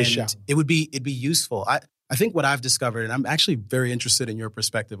lost. It's very shallow. It'd be useful. I think what I've discovered, and I'm actually very interested in your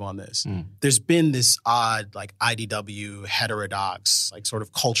perspective on this, there's been this odd, like, IDW heterodox, like, sort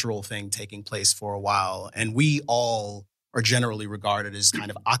of cultural thing taking place for a while. And we all are generally regarded as kind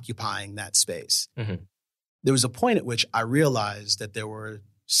of occupying that space. There was a point at which I realized that there were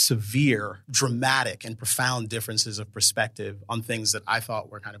severe, dramatic, and profound differences of perspective on things that I thought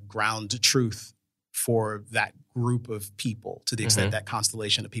were kind of ground truth for that group of people, to the extent that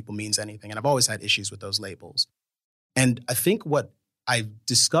constellation of people means anything. And I've always had issues with those labels. And I think what I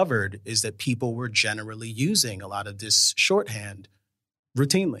discovered is that people were generally using a lot of this shorthand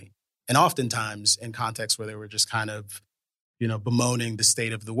routinely. And oftentimes in contexts where they were just kind of, bemoaning the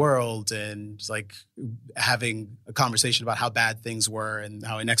state of the world and, like, having a conversation about how bad things were and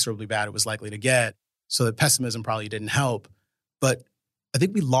how inexorably bad it was likely to get. So that pessimism probably didn't help. But I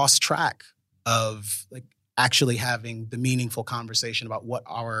think we lost track of, like, actually having the meaningful conversation about what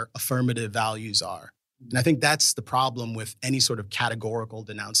our affirmative values are. And I think that's the problem with any sort of categorical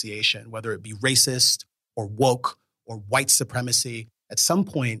denunciation, whether it be racist or woke or white supremacy. At some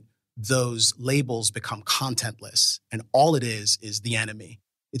point, those labels become contentless, and all it is the enemy.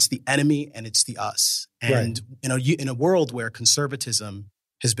 It's the enemy and it's the us. And in a world where conservatism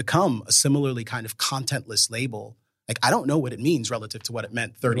has become a similarly kind of contentless label, like, I don't know what it means relative to what it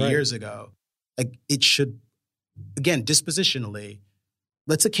meant 30 years ago. Like, it should, again, dispositionally,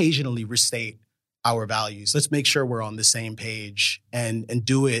 let's occasionally restate our values. Let's make sure we're on the same page and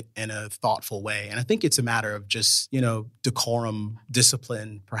do it in a thoughtful way. And I think it's a matter of just, decorum,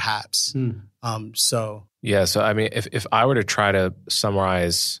 discipline, perhaps. So I mean, if I were to try to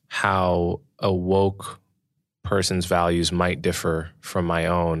summarize how a woke person's values might differ from my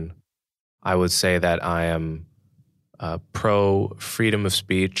own, I would say that I am pro freedom of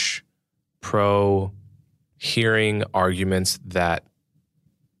speech, pro hearing arguments that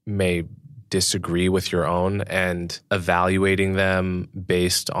may disagree with your own and evaluating them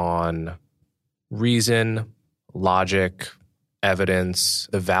based on reason, logic, evidence,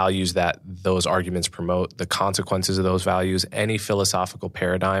 the values that those arguments promote, the consequences of those values, any philosophical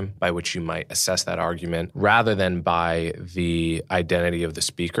paradigm by which you might assess that argument, rather than by the identity of the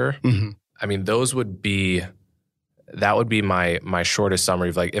speaker. I mean, that would be my shortest summary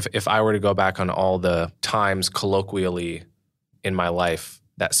of, like, if I were to go back on all the times colloquially in my life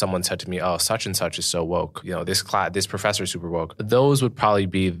that someone said to me, oh, such and such is so woke, this professor is super woke, those would probably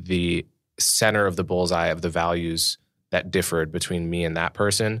be the center of the bullseye of the values that differed between me and that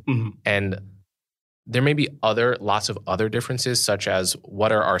person. And there may be lots of other differences, such as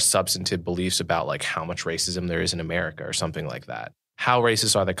what are our substantive beliefs about, like, how much racism there is in America or something like that. How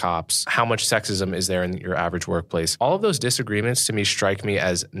racist are the cops? How much sexism is there in your average workplace? All of those disagreements to me strike me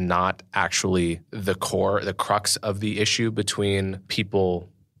as not actually the crux of the issue between people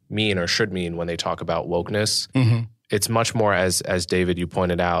mean or should mean when they talk about wokeness. It's much more, as David, you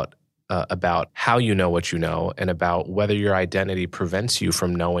pointed out, about how you know what you know and about whether your identity prevents you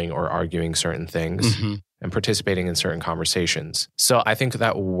from knowing or arguing certain things and participating in certain conversations. So I think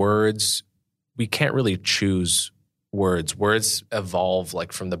that words, we can't really choose words. Words evolve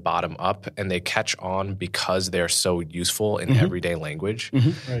like from the bottom up, and they catch on because they're so useful in everyday language.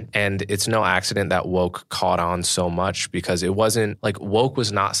 Right. And it's no accident that woke caught on so much, because it wasn't like woke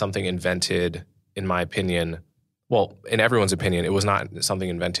was not something invented, in my opinion. Well, in everyone's opinion, it was not something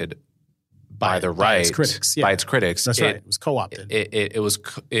invented by the right, by its critics. Yeah. By its critics. That's right. It was co-opted. It was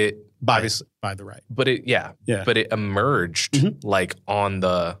by the right. But but it emerged like in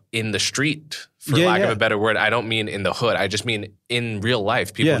the street, for lack of a better word. I don't mean in the hood. I just mean in real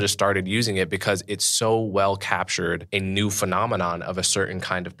life. People just started using it because it's so well captured a new phenomenon of a certain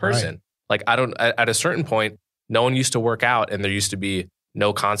kind of person. Like at a certain point, no one used to work out, and there used to be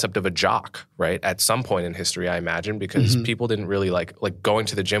no concept of a jock, right? At some point in history, I imagine, because people didn't really like going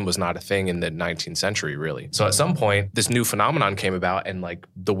to the gym was not a thing in the 19th century, really. So at some point, this new phenomenon came about, and like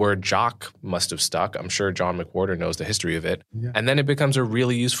the word jock must have stuck. I'm sure John McWhorter knows the history of it. Yeah. And then it becomes a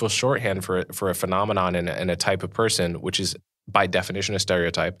really useful shorthand for a phenomenon and a type of person, which is by definition a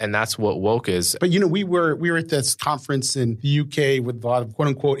stereotype. And that's what woke is. But, we were at this conference in the UK with a lot of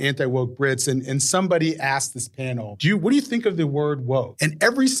quote-unquote anti-woke Brits, and somebody asked this panel, what do you think of the word woke? And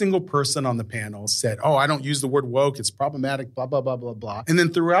every single person on the panel said, oh, I don't use the word woke. It's problematic, blah, blah, blah, blah, blah. And then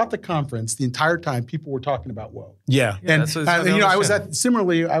throughout the conference, the entire time, people were talking about woke. Yeah. And, I was at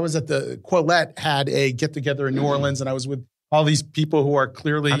the Quillette had a get-together in New Orleans, and I was with all these people who are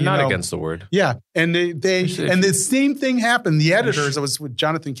clearly, I'm not against the word. Yeah. And the same thing happened. The editors, I was with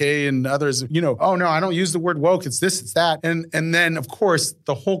Jonathan Kay and others, oh no, I don't use the word woke. It's this, it's that. And then of course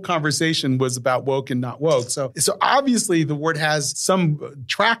the whole conversation was about woke and not woke. So obviously the word has some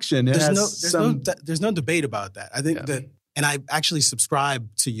traction. There's no debate about that. I think that, and I actually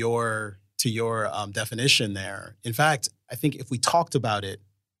subscribe to your definition there. In fact, I think if we talked about it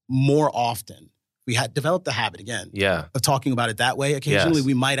more often, we had developed the habit again of talking about it that way. Occasionally,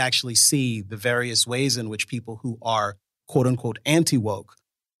 we might actually see the various ways in which people who are quote unquote anti-woke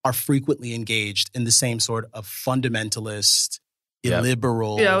are frequently engaged in the same sort of fundamentalist,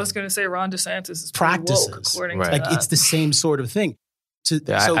 illiberal. Yeah, I was going to say Ron DeSantis is practices. Woke, according to that. It's the same sort of thing. What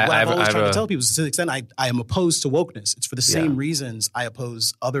I've always tried to tell people is, to the extent I am opposed to wokeness, it's for the same reasons I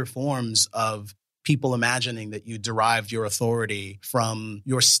oppose other forms of people imagining that you derived your authority from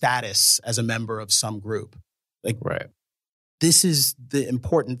your status as a member of some group. This is the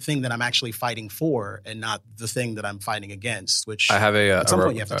important thing that I'm actually fighting for, and not the thing that I'm fighting against, which I have at some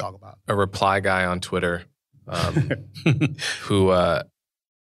point you have to talk about. A reply guy on Twitter who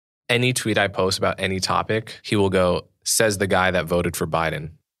any tweet I post about any topic, he will go, says the guy that voted for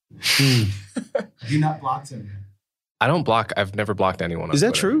Biden. You not blocked him? I don't block. I've never blocked anyone on Is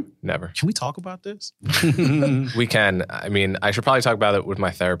that Twitter. True? Never. Can we talk about this? We can. I mean, I should probably talk about it with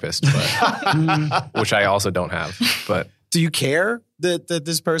my therapist, but, which I also don't have. But do you care that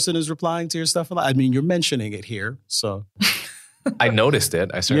this person is replying to your stuff? I mean, you're mentioning it here, so. I noticed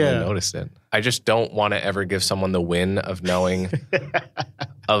it. I certainly noticed it. I just don't want to ever give someone the win of knowing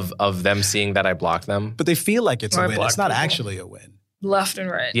of them seeing that I blocked them. But they feel like it's a win. It's not actually a win. Left and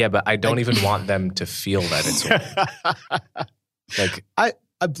right. Yeah, but I don't even want them to feel that it's a win. Like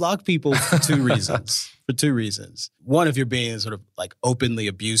I block people for two reasons. One, if you're being sort of like openly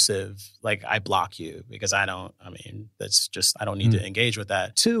abusive, like I block you because I don't need to engage with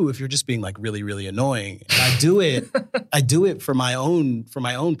that. Two, if you're just being like really, really annoying, and I do it for my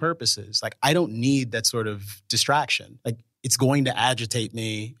own purposes. Like I don't need that sort of distraction. Like it's going to agitate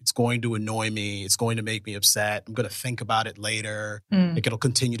me. It's going to annoy me. It's going to make me upset. I'm going to think about it later. Like it'll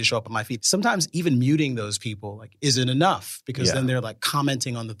continue to show up on my feed. Sometimes even muting those people like isn't enough because then they're like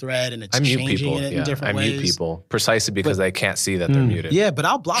commenting on the thread and it's changing it in different ways. I mute people precisely because they can't see that they're muted. Yeah, but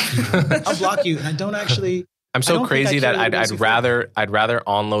I'll block you. I'll block you, and I don't actually. I'm so crazy that I'd rather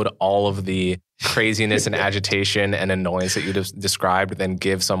onload all of the craziness and agitation and annoyance that you just described than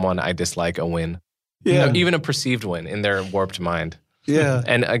give someone I dislike a win. Yeah, even a perceived win in their warped mind. Yeah,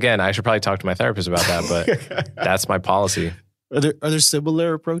 and again, I should probably talk to my therapist about that, but that's my policy. Are there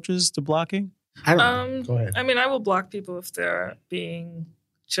similar approaches to blocking? I don't know. Go ahead. I mean, I will block people if they're being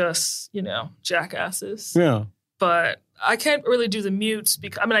just, jackasses. Yeah. But I can't really do the mutes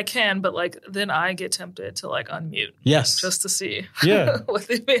because I can, but like then I get tempted to like unmute. Yes. Just to see what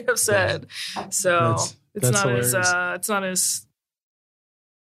they may have said. So it's not as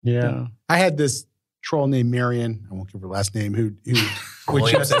Yeah. I had this troll named Marion. I won't give her last name. Who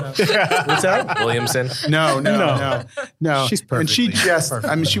Williamson? What's that? Williamson? No. She's perfect.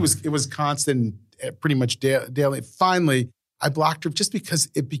 And she just, it was constant, pretty much daily. Finally, I blocked her just because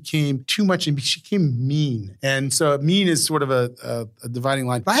it became too much and she became mean. And so mean is sort of a dividing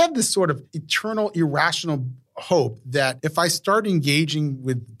line. But I have this sort of eternal, irrational hope that if I start engaging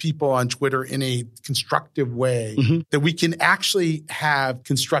with people on Twitter in a constructive way, that we can actually have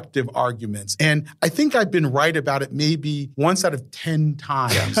constructive arguments. And I think I've been right about it maybe once out of 10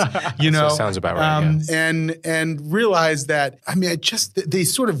 times, you know? So sounds about right, yeah. And realize that, I mean, they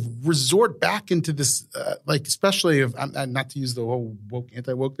sort of resort back into this, like, especially if, not to use the whole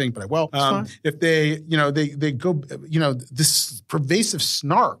anti-woke thing, but I will. If they go, this pervasive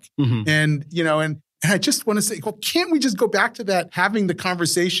snark and I just want to say, well, can't we just go back to that, having the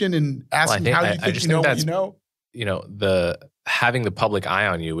conversation and asking how you think you know what you know? The having the public eye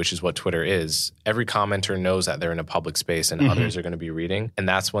on you, which is what Twitter is. Every commenter knows that they're in a public space and others are going to be reading. And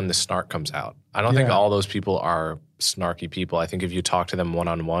that's when the snark comes out. I don't think all those people are snarky people. I think if you talk to them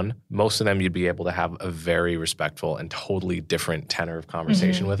one-on-one, most of them you'd be able to have a very respectful and totally different tenor of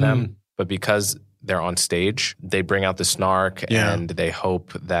conversation with them. But because they're on stage, they bring out the snark and they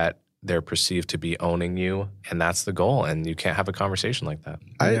hope that they're perceived to be owning you, and that's the goal. And you can't have a conversation like that.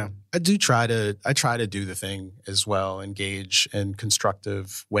 I try to do the thing as well, engage in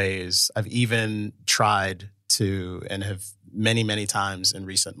constructive ways. I've even tried to, and have many, many times in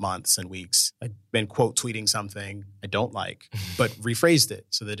recent months and weeks, I've been quote tweeting something I don't like, but rephrased it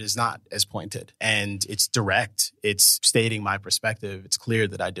so that it is not as pointed. And it's direct. It's stating my perspective. It's clear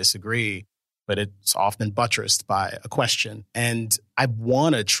that I disagree, but it's often buttressed by a question. And I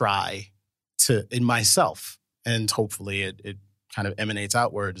want to try to, in myself, and hopefully it kind of emanates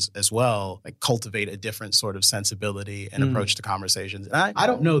outwards as well, like cultivate a different sort of sensibility and approach to conversations. And I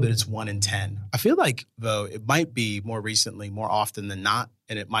don't know that it's 1 in 10. I feel like, though, it might be more recently, more often than not,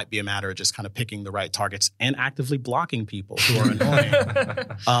 and it might be a matter of just kind of picking the right targets and actively blocking people who are annoying.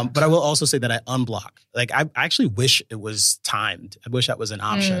 But I will also say that I unblock. Like, I actually wish it was timed. I wish that was an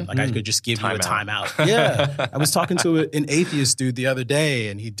option. Like, I could just give you a timeout. Yeah. I was talking to an atheist dude the other day,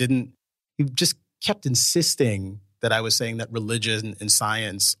 and he just kept insisting that I was saying that religion and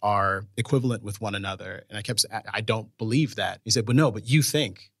science are equivalent with one another. And I kept saying, I don't believe that. He said, but you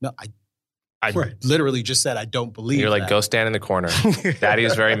think. No, I literally just said, I don't believe that. You're like, go stand in the corner. Daddy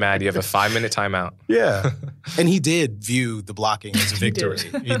is very mad. You have a 5-minute timeout. Yeah. And he did view the blocking as a victory.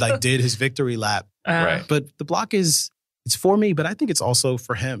 He did his victory lap. Right. But the block it's for me, but I think it's also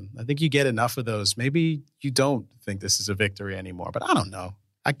for him. I think you get enough of those. Maybe you don't think this is a victory anymore, but I don't know.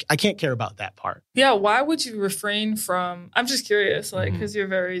 I can't care about that part. Yeah, why would you refrain from... I'm just curious, like, because you're a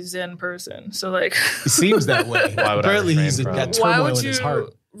very Zen person. So, like... He seems that way. Why would Apparently I he's got turmoil in his heart. Why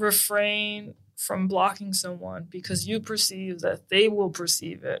would you refrain from blocking someone because you perceive that they will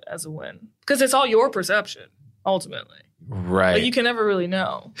perceive it as a win? Because it's all your perception, ultimately. Right. But you can never really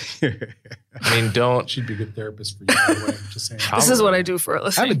know. I mean, don't... She'd be a good therapist for you, by the way. Just saying. This is what I do for a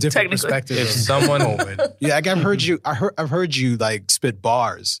living. I have a different perspective. If someone... Yeah, like I've heard you like spit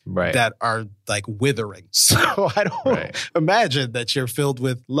bars that are like withering. So I don't imagine that you're filled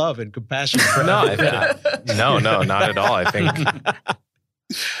with love and compassion. For no, not at all. I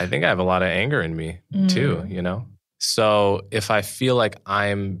think I have a lot of anger in me too, So if I feel like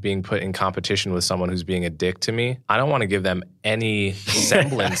I'm being put in competition with someone who's being a dick to me, I don't want to give them any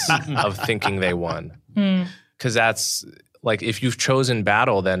semblance of thinking they won. Because that's like, if you've chosen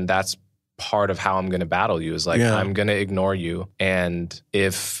battle, then that's part of how I'm going to battle you is like, I'm going to ignore you. And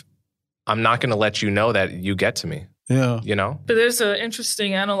if I'm not going to let you know that you get to me. Yeah. But there's an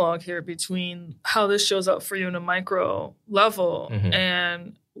interesting analog here between how this shows up for you in a micro level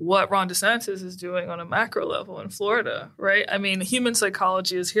and what Ron DeSantis is doing on a macro level in Florida, right? I mean, human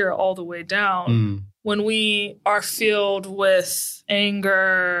psychology is here all the way down. When we are filled with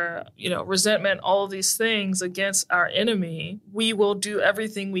anger, resentment, all of these things against our enemy, we will do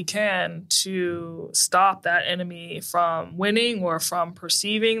everything we can to stop that enemy from winning or from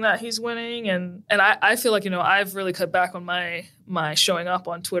perceiving that he's winning. And I feel like, I've really cut back on my showing up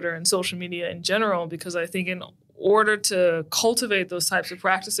on Twitter and social media in general, because I think in order to cultivate those types of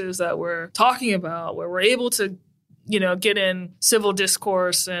practices that we're talking about, where we're able to, get in civil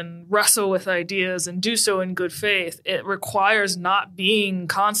discourse and wrestle with ideas and do so in good faith, it requires not being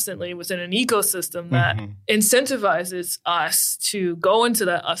constantly within an ecosystem that incentivizes us to go into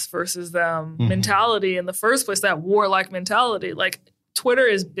that us versus them mentality in the first place, that warlike mentality. Like, Twitter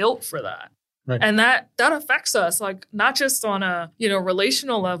is built for that. Right. And that affects us, like, not just on a,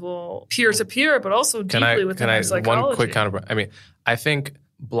 relational level, peer to peer, but also deeply within our psychology. One quick counter. I mean, I think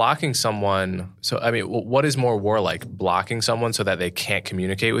blocking someone. So, I mean, what is more warlike? Blocking someone so that they can't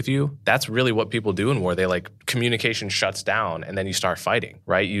communicate with you? That's really what people do in war. They communication shuts down and then you start fighting,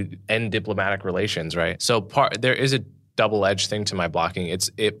 right? You end diplomatic relations, right? So there is a double-edged thing to my blocking.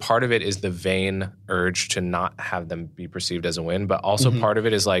 Part of it is the vain urge to not have them be perceived as a win, but also part of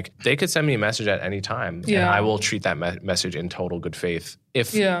it is like they could send me a message at any time, and I will treat that message in total good faith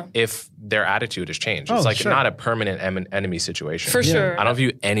if their attitude has changed. It's like not a permanent enemy situation. For sure. I don't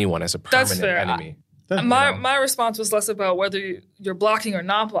view anyone as a permanent enemy. My response was less about whether you're blocking or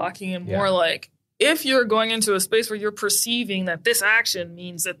not blocking, and more like, if you're going into a space where you're perceiving that this action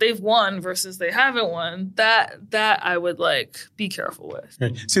means that they've won versus they haven't won, that I would like be careful with.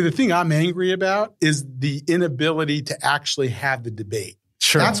 Right. See, the thing I'm angry about is the inability to actually have the debate.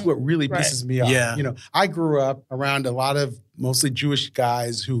 Sure. That's what really pisses me off. Yeah. You know, I grew up around a lot of mostly Jewish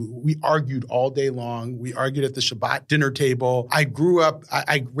guys who we argued all day long. We argued at the Shabbat dinner table. I grew up,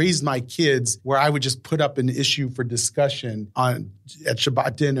 I raised my kids where I would just put up an issue for discussion at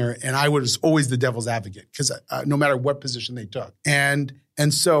Shabbat dinner, and I was always the devil's advocate because no matter what position they took. And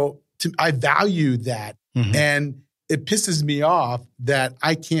so I value that. And it pisses me off that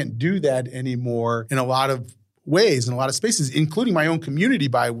I can't do that anymore in a lot of ways, in a lot of spaces, including my own community,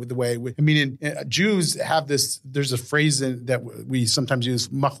 by the way. I mean, Jews have this, there's a phrase that we sometimes use,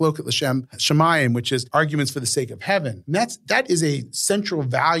 machloket l'shem shamayim, which is arguments for the sake of heaven. And that is a central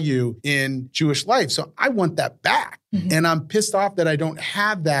value in Jewish life. So I want that back. And I'm pissed off that I don't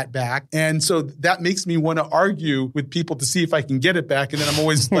have that back. And so that makes me want to argue with people to see if I can get it back. And then I'm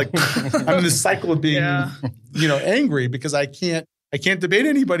always like, I'm in this cycle of being, angry because I can't debate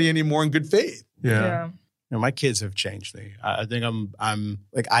anybody anymore in good faith. Yeah. You know, my kids have changed me. I think I'm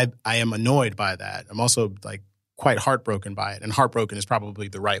like, I am annoyed by that. I'm also like quite heartbroken by it. And heartbroken is probably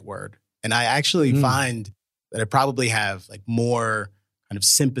the right word. And I actually find that I probably have like more kind of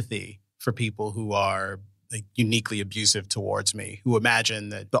sympathy for people who are like uniquely abusive towards me, who imagine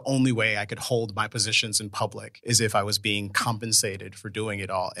that the only way I could hold my positions in public is if I was being compensated for doing it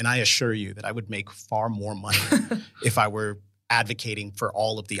all. And I assure you that I would make far more money if I were advocating for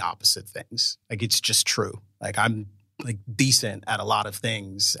all of the opposite things. Like, it's just true. Like, I'm like decent at a lot of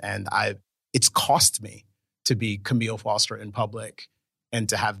things, and it's cost me to be Camille Foster in public and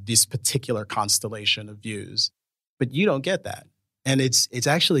to have this particular constellation of views. But you don't get that. And it's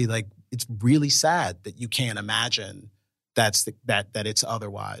actually like, it's really sad that you can't imagine that it's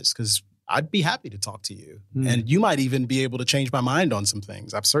otherwise, because I'd be happy to talk to you. And you might even be able to change my mind on some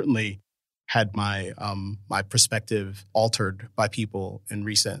things. I've certainly had my my perspective altered by people in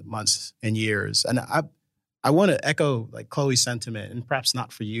recent months and years. And I want to echo like Chloe's sentiment, and perhaps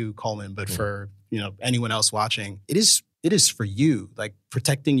not for you, Coleman, but for anyone else watching. It is for you, like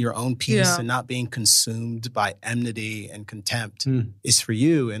protecting your own peace and not being consumed by enmity and contempt is for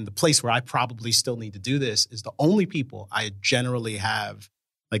you. And the place where I probably still need to do this is the only people I generally have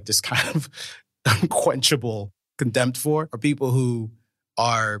like this kind of unquenchable contempt for are people who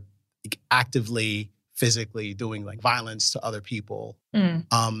are actively, physically doing like violence to other people.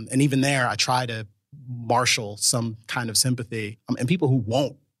 And even there, I try to marshal some kind of sympathy. And people who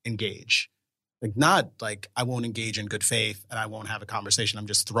won't engage. Like, not like I won't engage in good faith and I won't have a conversation. I'm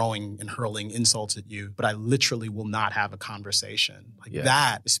just throwing and hurling insults at you, but I literally will not have a conversation. Like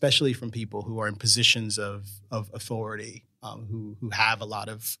that, especially from people who are in positions of authority, who have a lot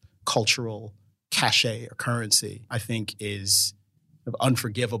of cultural cachet or currency, I think is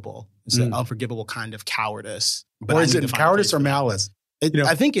unforgivable. It's an unforgivable kind of cowardice. But or is it cowardice or malice?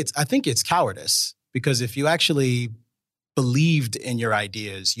 I think it's cowardice, because if you actually believed in your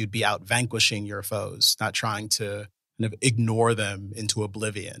ideas, you'd be out vanquishing your foes, not trying to kind of ignore them into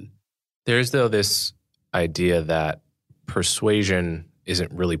oblivion. There's, though, this idea that persuasion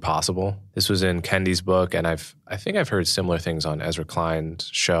isn't really possible. This was in Kendi's book, and I think I've heard similar things on Ezra Klein's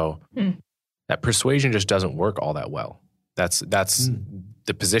show, that persuasion just doesn't work all that well. That's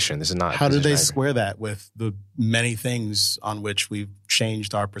the position. This is not. How do they square that with the many things on which we've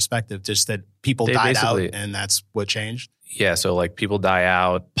changed our perspective? Just that people died out and that's what changed? Yeah, so like people die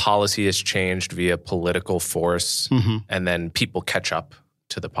out, policy has changed via political force, and then people catch up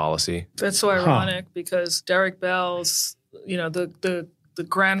to the policy. That's so ironic because Derek Bell's, the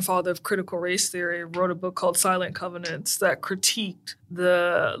grandfather of critical race theory, wrote a book called Silent Covenants that critiqued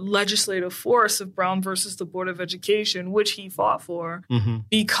the legislative force of Brown versus the Board of Education, which he fought for,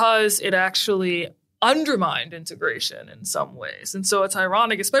 because it actually undermined integration in some ways. And so it's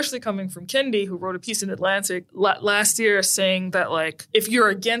ironic, especially coming from Kendi, who wrote a piece in Atlantic last year saying that, like, if you're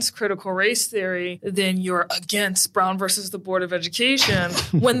against critical race theory, then you're against Brown versus the Board of Education.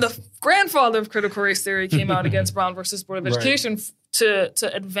 When the grandfather of critical race theory came out against Brown versus Board of Education to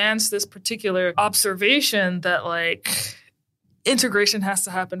advance this particular observation that, like, integration has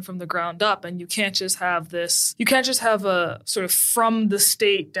to happen from the ground up, and you can't just have a sort of from the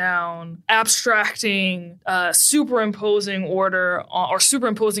state down abstracting, superimposing order or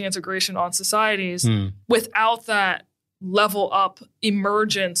superimposing integration on societies without that level up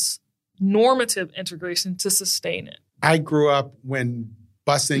emergence normative integration to sustain it. I grew up when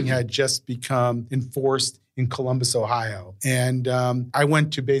busing had just become enforced in Columbus, Ohio. And I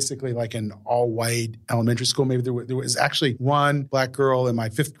went to basically like an all-white elementary school. Maybe there was actually one black girl in my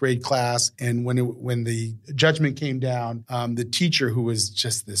 5th grade class. And when the judgment came down, the teacher, who was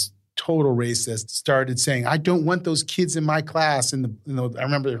just this total racist, started saying, "I don't want those kids in my class." And I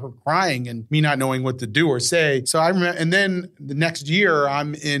remember her crying and me not knowing what to do or say. So I remember, and then the next year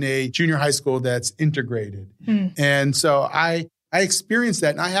I'm in a junior high school that's integrated. And so I experienced that.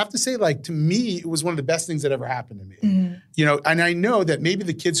 And I have to say, like, to me, it was one of the best things that ever happened to me. You know, and I know that maybe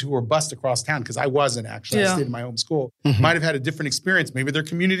the kids who were bused across town, because I wasn't actually, I stayed in my home school, might have had a different experience. Maybe their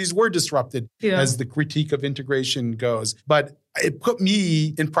communities were disrupted as the critique of integration goes. But it put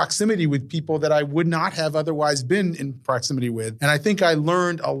me in proximity with people that I would not have otherwise been in proximity with. And I think I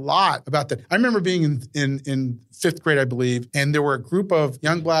learned a lot about that. I remember being in 5th grade, I believe, and there were a group of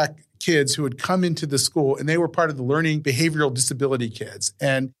young black kids who had come into the school, and they were part of the learning behavioral disability kids.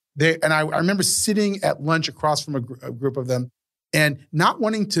 And I remember sitting at lunch across from a group of them and not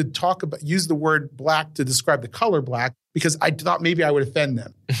wanting to use the word black to describe the color black, because I thought maybe I would offend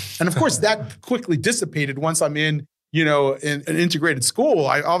them. And of course, that quickly dissipated once I'm in an integrated school.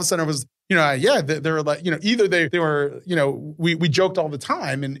 All of a sudden I was, they were like, either they were, we joked all the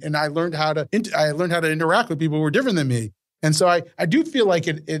time, and I learned how to interact with people who were different than me. And so I do feel like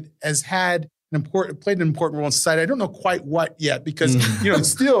it has played an important role in society. I don't know quite what yet, because it's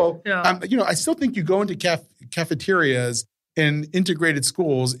still, I still think you go into cafeterias in integrated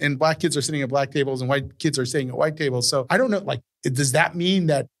schools, and black kids are sitting at black tables and white kids are sitting at white tables. So I don't know, like, does that mean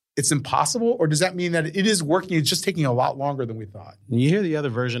that it's impossible, or does that mean that it is working? It's just taking a lot longer than we thought. You hear the other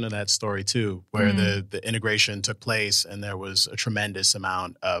version of that story too, where the integration took place and there was a tremendous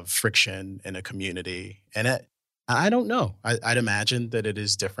amount of friction in a community. And I don't know. I'd imagine that it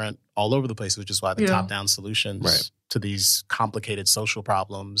is different all over the place, which is why the top-down solutions to these complicated social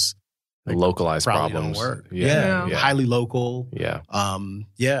problems, localized problems, don't work. Yeah. Highly local.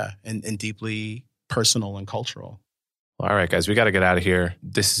 And deeply personal and cultural. All right, guys, we got to get out of here.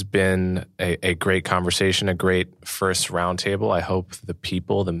 This has been a great conversation, a great first roundtable. I hope the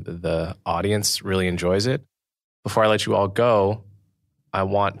people, the audience, really enjoys it. Before I let you all go, I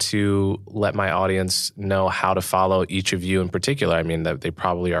want to let my audience know how to follow each of you in particular. I mean, that they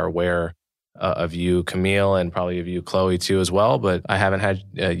probably are aware of you, Camille, and probably of you, Chloe, too, as well. But I haven't had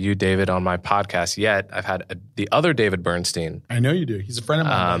you, David, on my podcast yet. I've had the other David Bernstein. I know you do. He's a friend of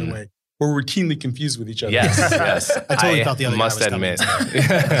mine, by the way. We're routinely confused with each other. Yes. I totally thought the other must guy was admit.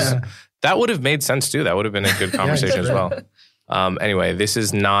 That would have made sense, too. That would have been a good conversation as well. Anyway, this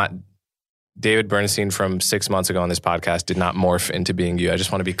is not David Bernstein from 6 months ago on this podcast did not morph into being you. I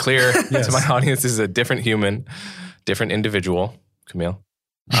just want to be clear to my audience. This is a different human, different individual, Camille.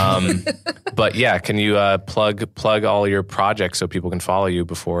 But yeah, can you plug all your projects so people can follow you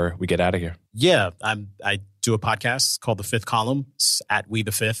before we get out of here? Yeah, I do a podcast called The Fifth Column. It's at We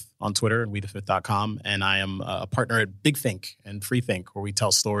The Fifth on Twitter and WeTheFifth.com. And I am a partner at Big Think and Free Think, where we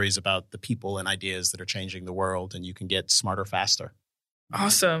tell stories about the people and ideas that are changing the world, and you can get smarter faster.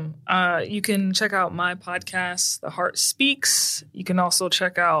 Awesome. You can check out my podcast, The Heart Speaks. You can also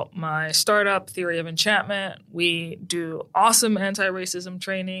check out my startup, Theory of Enchantment. We do awesome anti-racism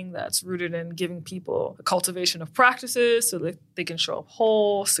training that's rooted in giving people a cultivation of practices so that they can show up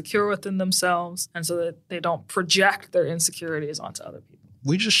whole, secure within themselves, and so that they don't project their insecurities onto other people.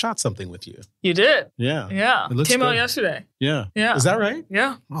 We just shot something with you. You did? Yeah. Yeah. It looks Came out good. yesterday. Yeah. Yeah. Is that right?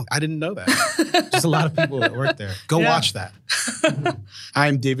 Yeah. Oh, I didn't know that. Just a lot of people that work there. Go watch that.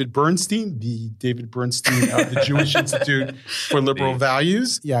 I'm David Bernstein, the David Bernstein of the Jewish Institute for Liberal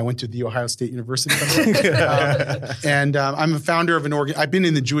Values. Yeah, I went to The Ohio State University. And I'm a founder of an I've been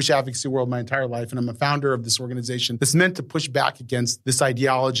in the Jewish advocacy world my entire life, and I'm a founder of this organization that's meant to push back against this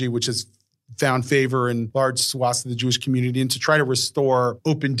ideology, which has found favor in large swaths of the Jewish community, and to try to restore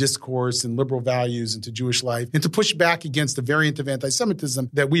open discourse and liberal values into Jewish life, and to push back against the variant of anti-Semitism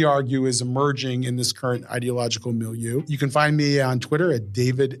that we argue is emerging in this current ideological milieu. You can find me on Twitter at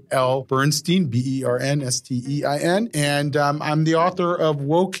David L. Bernstein, Bernstein, and I'm the author of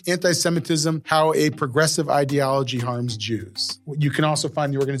Woke Anti-Semitism, How a Progressive Ideology Harms Jews. You can also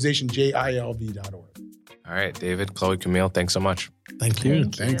find the organization jilv.org. All right, David, Chloe, Camille, thanks so much. Thank you.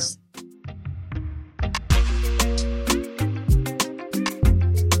 Thanks.